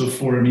talked this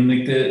before. I mean,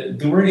 like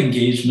the word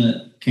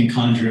engagement can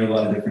conjure a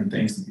lot of different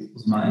things in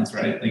people's minds,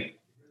 right? Like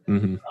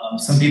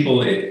some people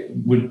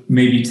would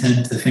maybe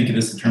tend to think of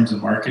this in terms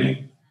of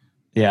marketing.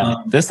 Yeah,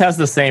 this has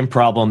the same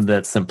problem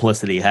that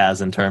simplicity has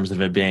in terms of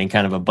it being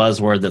kind of a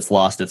buzzword that's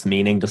lost its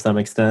meaning to some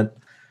extent.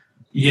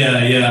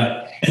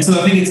 Yeah. And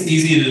so I think it's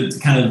easy to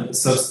kind of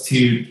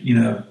substitute,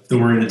 the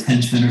word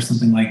attention or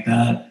something like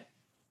that.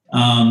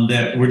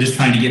 That we're just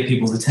trying to get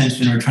people's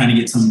attention or trying to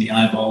get so many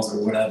eyeballs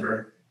or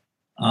whatever.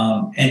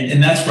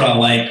 And that's where I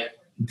like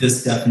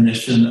this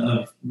definition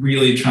of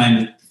really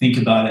trying to think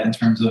about it in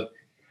terms of,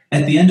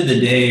 at the end of the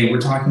day,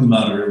 we're talking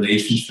about a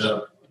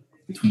relationship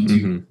between two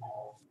people.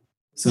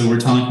 So we're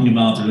talking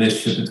about the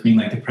relationship between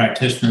like the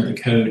practitioner, the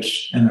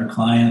coach, and their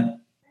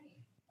client.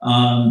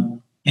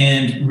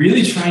 And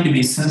really trying to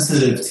be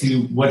sensitive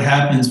to what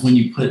happens when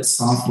you put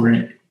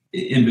software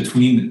in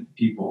between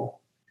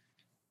people.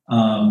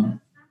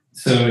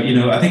 So,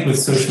 I think with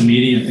social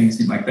media and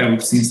things like that,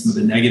 we've seen some of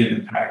the negative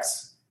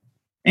impacts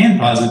and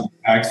positive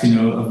impacts,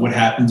 of what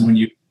happens when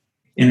you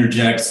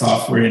interject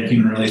software in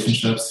human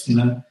relationships,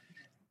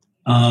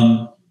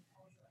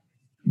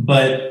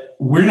 But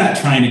we're not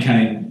trying to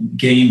kind of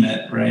game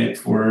it, right,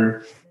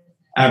 for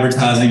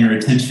advertising or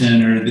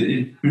attention, or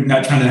we're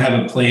not trying to have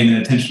a play in the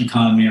attention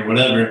economy or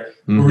whatever.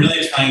 We're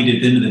really trying to,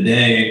 at the end of the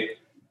day,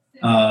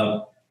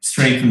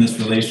 strengthen this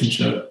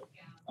relationship.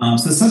 So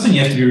it's something you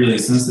have to be really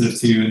sensitive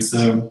to. And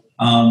so,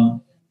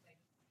 I'm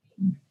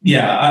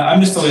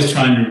just always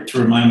trying to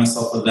remind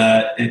myself of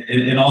that.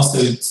 And also,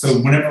 so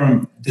whenever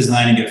I'm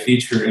designing a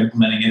feature,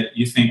 implementing it,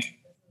 you think,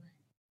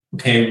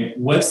 okay,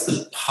 what's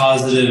the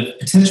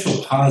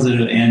potential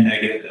positive and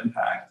negative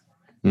impact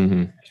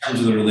in terms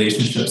of the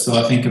relationship? So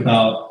I think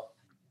about,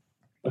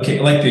 okay,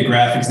 like the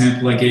graph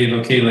example I gave,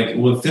 okay, like,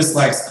 well, if this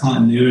lacks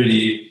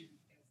continuity,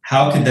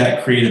 how could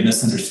that create a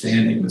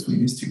misunderstanding between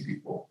these two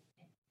people?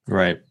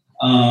 Right.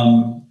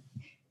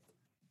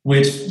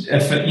 Which,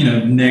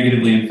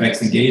 negatively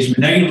affects engagement,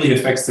 negatively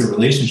affects the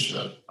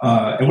relationship.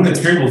 And what a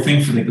terrible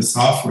thing for the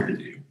software to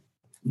do.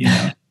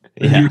 Yeah.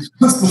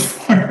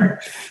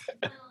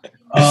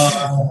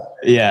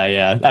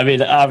 Yeah. I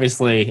mean,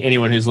 obviously,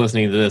 anyone who's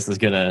listening to this is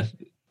going to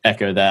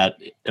echo that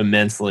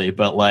immensely.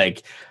 But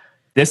like,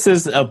 this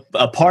is a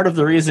part of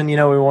the reason, we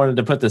wanted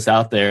to put this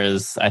out there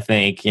is I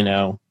think,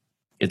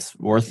 it's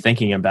worth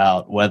thinking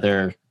about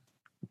whether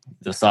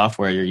the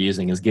software you're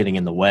using is getting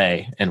in the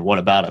way and what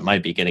about it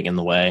might be getting in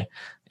the way.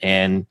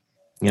 And,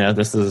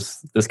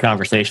 this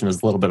conversation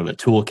is a little bit of a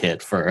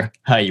toolkit for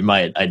how you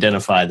might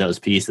identify those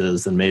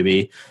pieces and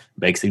maybe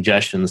make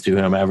suggestions to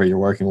whomever you're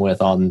working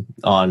with on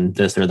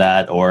this or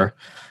that, or,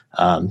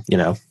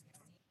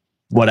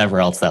 whatever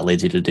else that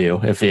leads you to do.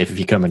 If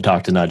you come and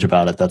talk to Nudge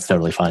about it, that's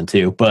totally fine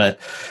too. But,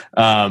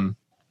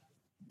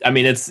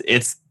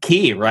 it's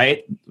key,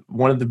 right?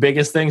 One of the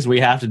biggest things we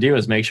have to do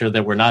is make sure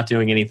that we're not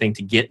doing anything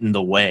to get in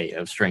the way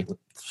of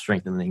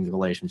strengthening the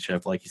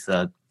relationship, like you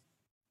said.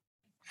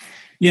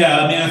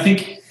 Yeah, I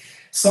think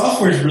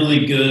software is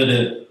really good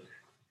at,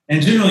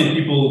 and generally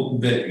people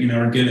that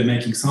are good at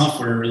making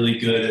software are really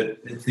good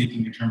at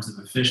thinking in terms of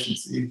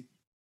efficiency.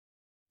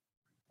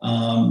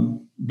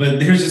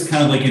 But here's just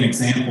kind of like an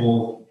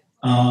example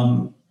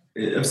of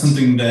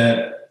something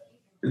that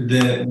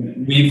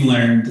we've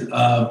learned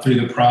through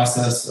the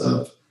process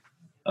of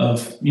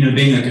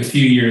being like a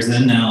few years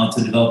in now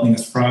to developing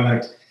this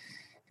product,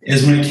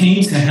 is when it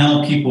came to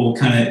how people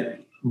kind of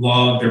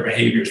log their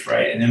behaviors,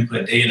 right, and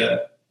input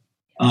data.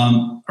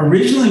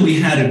 Originally, we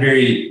had a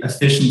very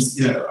efficient.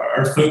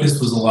 Our focus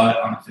was a lot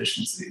on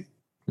efficiency,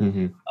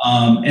 and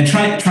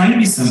trying to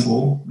be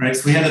simple, right?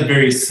 So we had a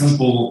very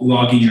simple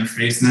logging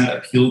interface, and that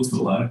appealed to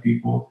a lot of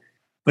people.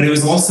 But it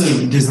was also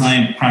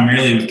designed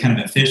primarily with kind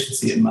of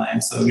efficiency in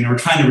mind. So we're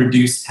trying to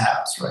reduce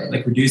taps, right?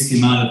 Like reduce the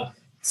amount of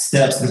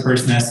steps that a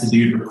person has to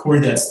do to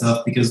record that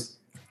stuff, because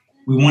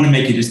we want to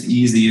make it just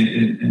easy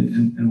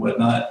and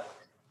whatnot.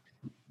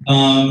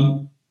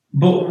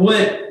 But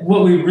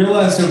what we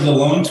realized over the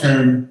long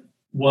term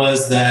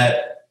was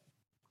that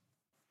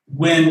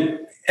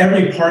when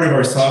every part of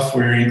our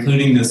software,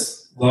 including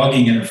this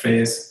logging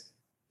interface,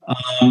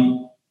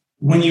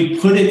 when you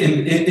put it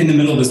in the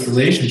middle of this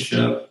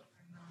relationship,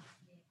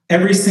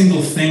 every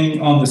single thing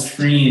on the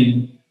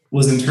screen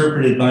was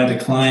interpreted by the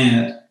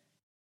client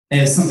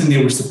as something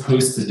they were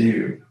supposed to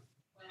do.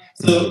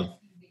 So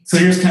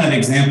here's kind of an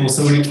example.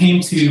 So when it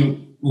came to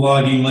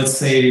logging, let's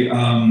say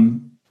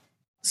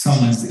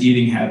someone's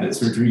eating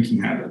habits or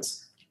drinking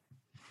habits,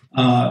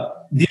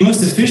 the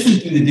most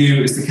efficient thing to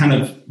do is to kind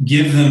of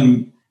give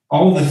them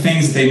all the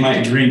things they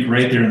might drink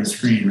right there on the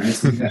screen, right?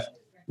 So we've got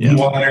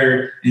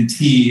water and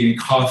tea and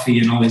coffee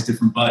and all these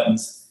different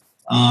buttons.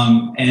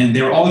 And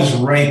they're all just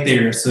right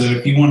there. So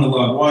if you want to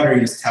log water,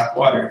 you just tap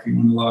water. If you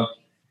want to log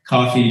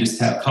coffee, you just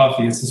tap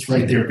coffee. It's just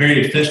right there,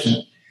 very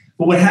efficient.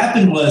 But what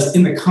happened was,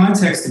 in the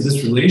context of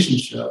this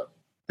relationship,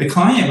 the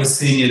client was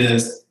seeing it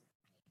as,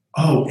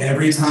 oh,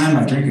 every time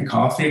I drink a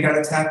coffee, I got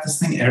to tap this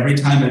thing. Every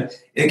time,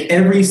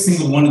 every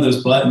single one of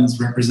those buttons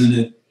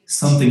represented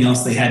something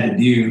else they had to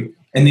do.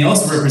 And they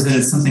also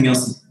represented something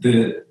else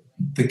the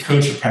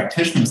coach or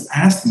practitioner was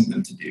asking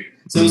them to do.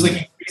 So it was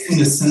like increasing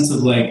the sense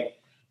of like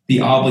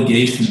the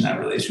obligation in that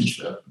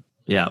relationship.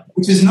 Yeah.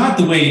 Which is not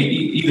the way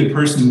either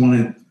person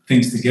wanted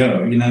things to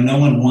go. No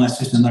one wants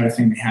just another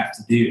thing they have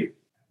to do.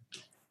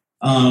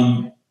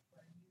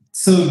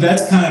 So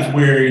that's kind of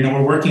where,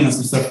 we're working on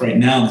some stuff right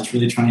now that's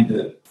really trying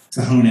to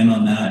hone in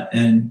on that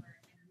and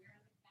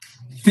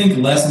think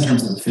less in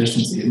terms of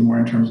efficiency and more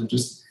in terms of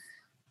just,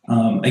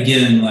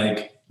 again,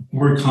 like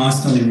we're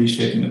constantly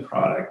reshaping the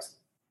product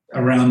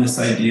around this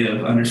idea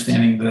of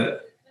understanding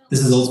that this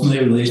is ultimately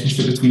a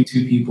relationship between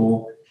two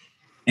people,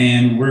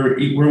 and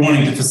we're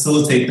wanting to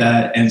facilitate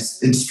that and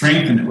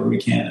strengthen it where we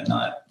can and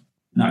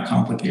not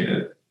complicate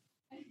it.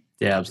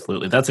 Yeah,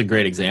 absolutely. That's a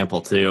great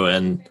example too.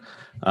 And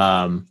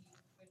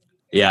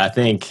I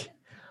think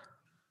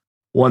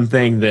one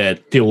thing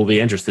that people will be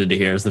interested to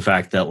hear is the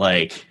fact that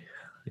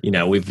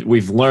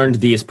we've learned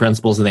these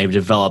principles and they've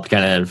developed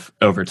kind of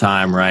over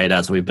time, right?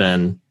 As we've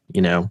been,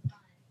 kind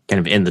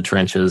of in the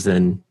trenches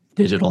in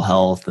digital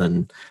health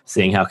and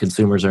seeing how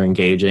consumers are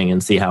engaging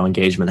and see how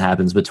engagement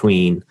happens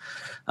between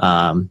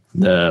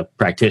the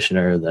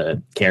practitioner,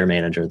 the care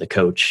manager, the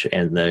coach,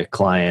 and the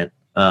client.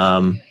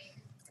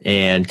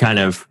 And kind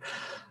of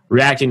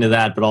reacting to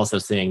that, but also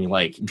seeing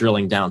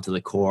drilling down to the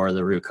core,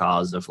 the root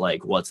cause of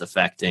what's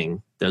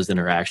affecting those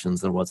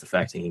interactions and what's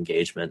affecting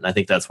engagement. And I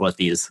think that's what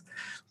these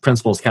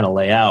principles kind of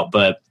lay out.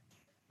 But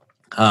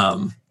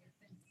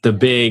the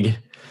big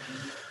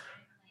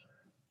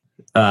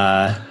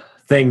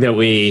thing that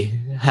we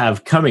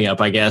have coming up,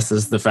 I guess,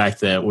 is the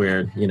fact that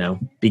we're,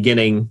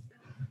 beginning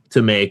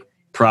to make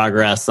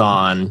progress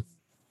on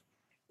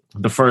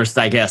the first,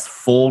 I guess,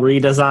 full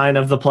redesign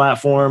of the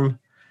platform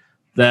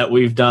that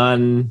we've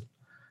done.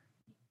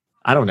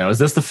 I don't know. Is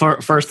this the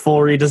first full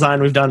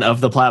redesign we've done of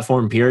the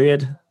platform,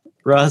 period,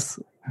 Russ?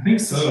 I think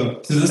so.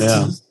 To this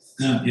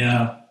extent,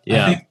 yeah.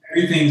 I think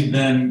everything's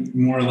been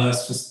more or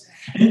less just,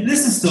 and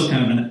this is still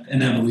kind of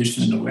an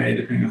evolution in a way,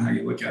 depending on how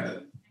you look at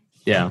it.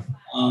 Yeah.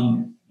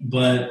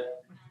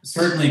 But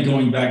certainly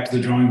going back to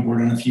the drawing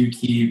board on a few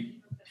key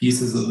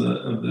pieces of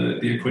the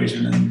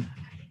equation and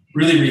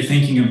really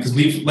rethinking them, because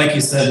we've, like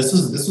you said, this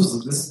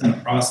has been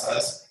a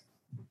process.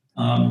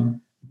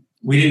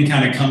 We didn't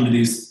kind of come to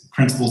these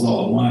principles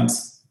all at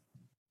once.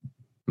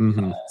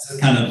 Mm-hmm. It's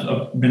kind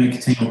of been a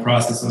continual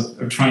process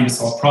of trying to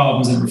solve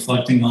problems and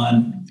reflecting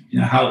on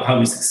how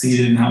we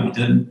succeeded and how we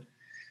didn't.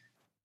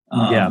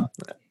 Yeah,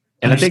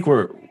 and I think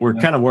we're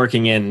kind of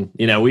working in,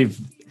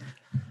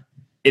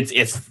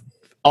 it's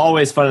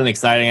always fun and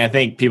exciting. I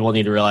think people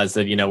need to realize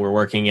that we're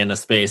working in a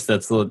space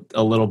that's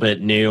a little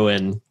bit new,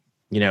 and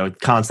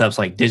concepts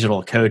like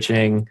digital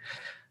coaching,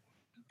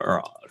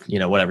 or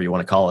whatever you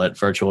want to call it,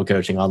 virtual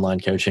coaching, online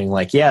coaching,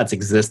 like, yeah, it's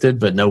existed,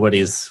 but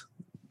nobody's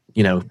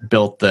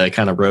built the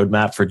kind of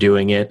roadmap for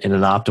doing it in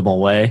an optimal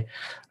way.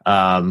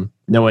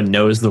 No one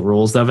knows the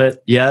rules of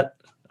it yet.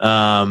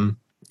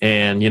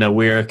 And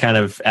we're kind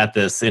of at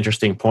this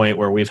interesting point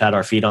where we've had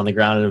our feet on the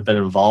ground and have been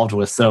involved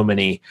with so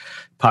many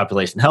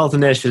population health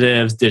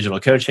initiatives, digital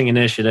coaching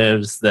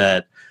initiatives,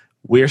 that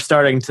we're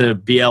starting to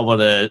be able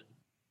to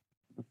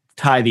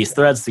tie these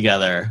threads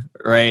together,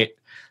 right?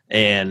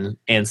 And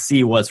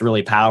see what's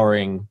really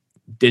powering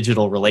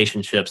digital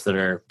relationships that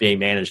are being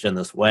managed in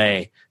this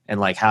way, and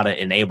like how to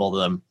enable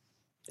them.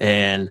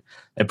 And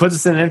it puts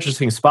us in an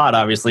interesting spot,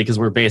 obviously, because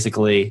we're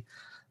basically,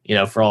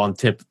 for all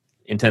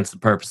intents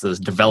and purposes,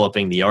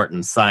 developing the art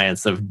and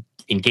science of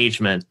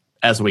engagement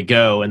as we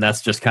go. And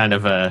that's just kind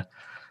of a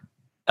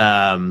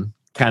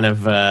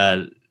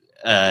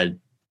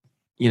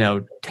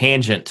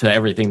tangent to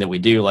everything that we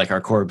do. Like,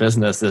 our core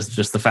business is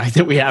just the fact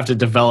that we have to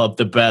develop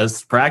the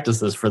best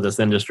practices for this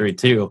industry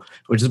too,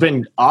 which has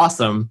been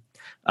awesome.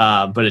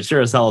 But it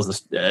sure as hell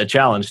is a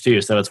challenge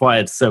too. So it's why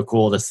it's so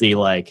cool to see,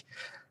 like,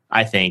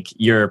 I think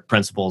your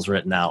principles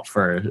written out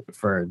for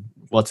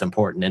what's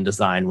important in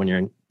design, when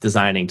you're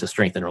designing to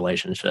strengthen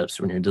relationships,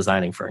 when you're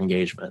designing for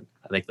engagement.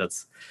 I think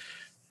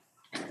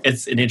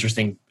it's an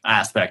interesting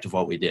aspect of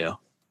what we do.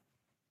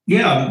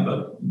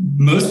 Yeah,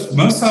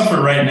 most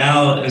software right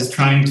now is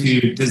trying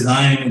to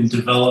design and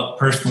develop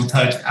personal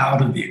touch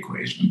out of the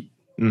equation.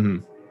 Mm-hmm.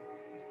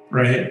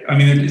 Right? I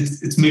mean,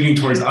 it's moving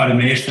towards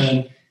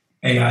automation,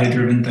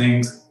 AI-driven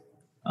things.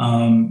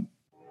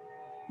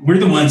 We're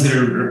the ones that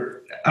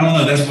are, I don't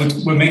know,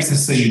 that's what makes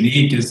us so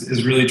unique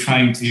is really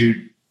trying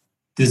to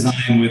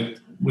design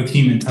with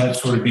human touch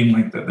sort of being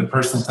like the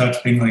personal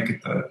touch being like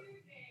at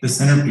the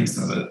centerpiece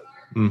of it.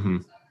 Mm-hmm.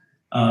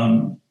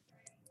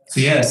 So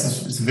yeah,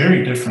 it's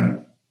very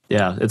different.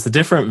 Yeah, it's a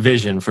different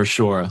vision for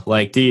sure.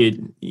 Like,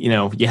 you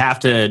have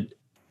to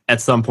at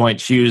some point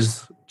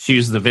choose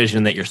the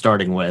vision that you're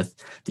starting with.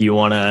 Do you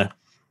want to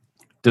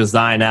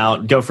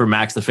go for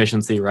max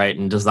efficiency, right,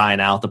 and design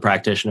out the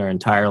practitioner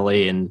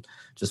entirely and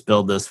just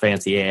build this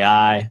fancy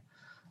AI?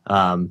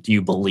 Do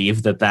you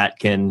believe that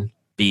can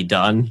be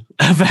done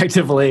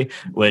effectively?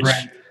 Which,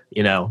 right.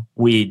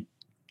 We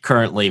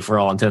currently, for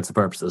all intents and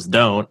purposes,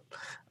 don't.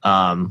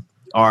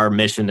 Our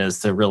mission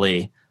is to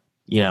really,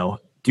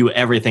 do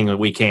everything that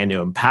we can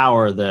to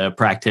empower the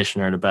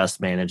practitioner to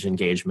best manage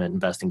engagement and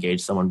best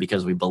engage someone,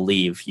 because we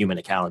believe human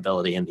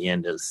accountability in the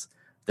end is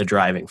the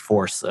driving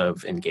force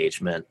of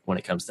engagement when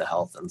it comes to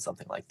health and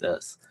something like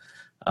this.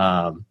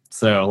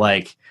 So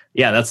like,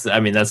 yeah,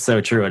 that's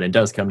so true. And it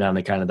does come down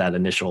to kind of that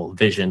initial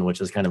vision,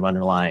 which is kind of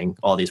underlying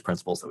all these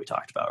principles that we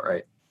talked about,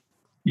 right?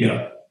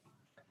 Yeah.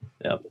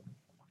 Yep.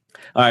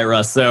 All right,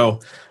 Russ. So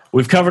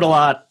we've covered a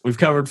lot. We've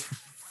covered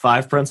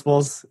 5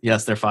 principles.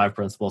 Yes, they're 5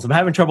 principles. I'm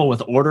having trouble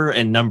with order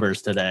and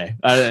numbers today.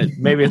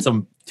 Maybe it's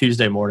a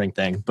Tuesday morning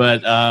thing,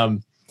 but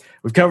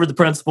we've covered the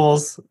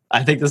principles.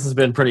 I think this has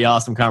been a pretty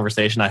awesome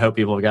conversation. I hope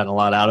people have gotten a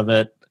lot out of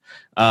it.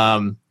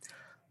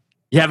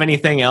 You have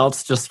anything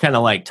else just kind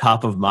of like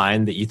top of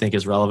mind that you think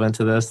is relevant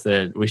to this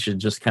that we should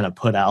just kind of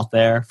put out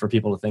there for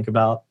people to think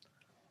about?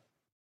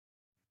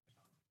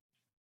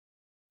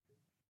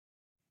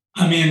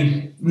 I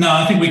mean, no,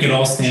 I think we could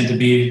all stand to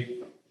be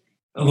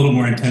a little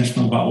more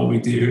intentional about what we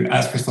do,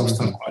 ask ourselves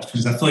tough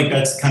questions. I feel like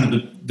that's kind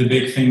of the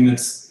big thing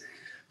that's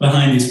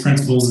behind these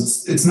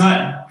principles. It's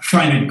not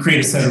trying to create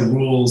a set of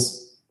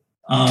rules.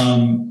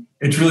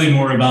 It's really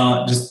more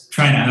about just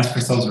trying to ask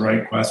ourselves the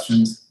right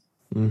questions,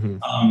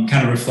 kind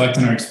of reflect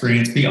on our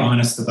experience, be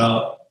honest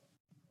about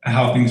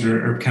how things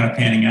are kind of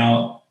panning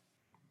out.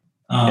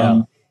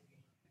 And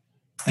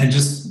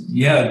just,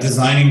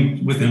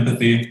 designing with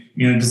empathy,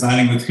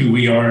 designing with who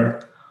we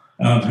are,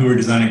 who we're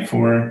designing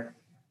for,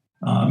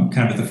 kind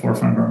of at the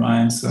forefront of our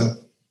minds. So,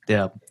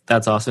 yeah,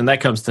 that's awesome.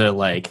 That comes to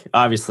like,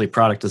 obviously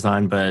product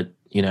design, but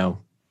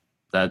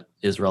that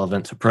is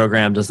relevant to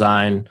program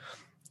design,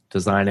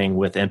 designing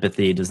with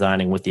empathy,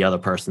 designing with the other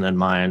person in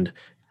mind.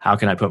 How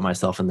can I put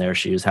myself in their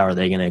shoes? How are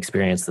they going to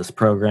experience this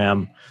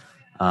program?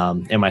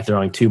 Am I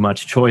throwing too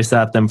much choice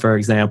at them, for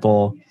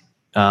example?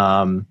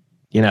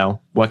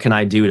 What can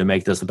I do to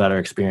make this a better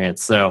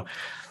experience? So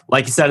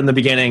like you said in the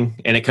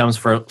beginning, and it comes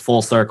for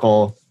full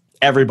circle,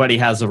 everybody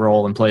has a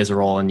role and plays a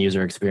role in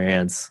user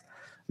experience,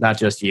 not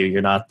just you.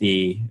 You're not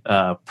the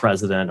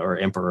president or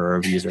emperor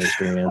of user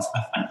experience.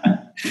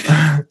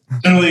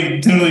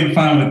 totally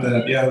fine with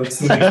that. Yeah,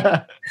 let's All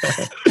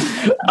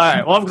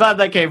right. Well, I'm glad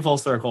that came full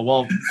circle.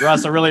 Well,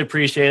 Russ, I really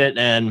appreciate it,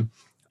 and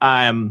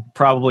I'm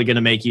probably going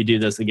to make you do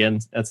this again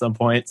at some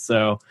point.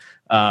 So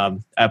I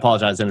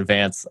apologize in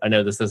advance. I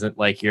know this isn't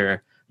like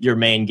your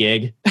main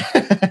gig.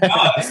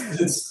 I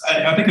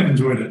think I've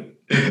enjoyed it.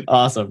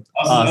 Awesome.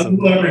 I was a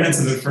little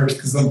apprehensive at first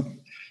because I'm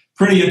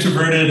pretty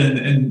introverted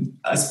and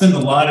I spend a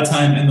lot of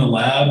time in the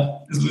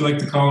lab, as we like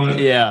to call it.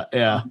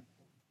 Yeah.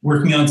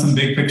 Working on some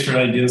big picture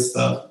idea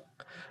stuff.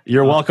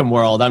 You're welcome,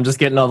 world. I'm just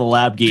getting all the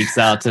lab geeks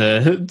out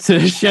to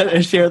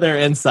share their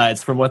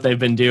insights from what they've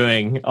been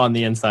doing on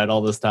the inside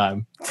all this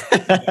time.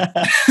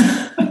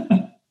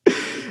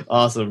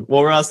 Awesome.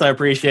 Well, Russ, I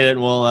appreciate it.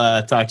 And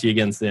we'll talk to you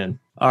again soon.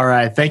 All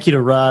right. Thank you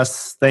to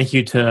Russ. Thank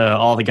you to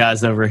all the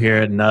guys over here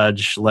at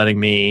Nudge letting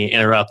me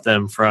interrupt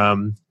them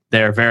from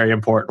their very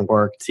important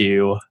work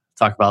to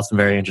talk about some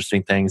very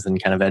interesting things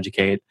and kind of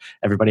educate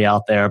everybody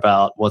out there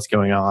about what's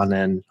going on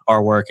in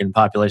our work in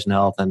population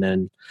health and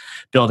in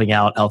building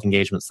out health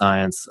engagement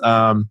science.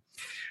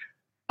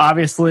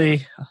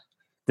 Obviously,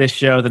 this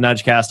show, the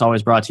Nudgecast,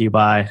 always brought to you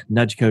by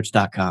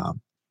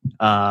nudgecoach.com.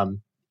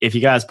 If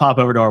you guys pop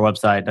over to our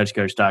website,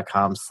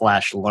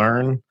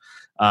 nudgecoach.com/learn,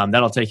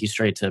 that'll take you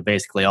straight to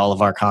basically all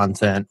of our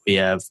content. We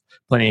have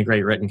plenty of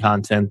great written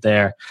content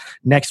there.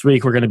 Next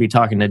week, we're going to be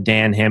talking to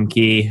Dan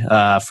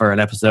Hemke for an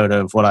episode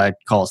of what I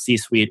call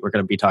C-Suite. We're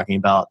going to be talking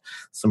about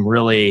some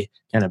really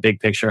kind of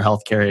big picture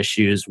healthcare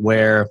issues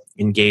where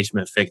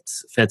engagement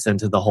fits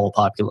into the whole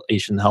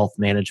population health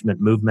management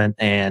movement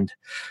and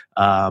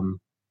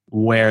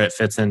where it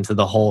fits into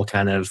the whole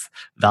kind of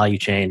value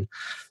chain.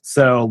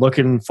 So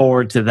looking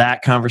forward to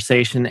that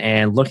conversation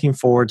and looking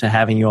forward to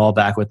having you all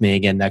back with me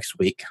again next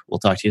week. We'll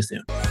talk to you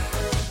soon.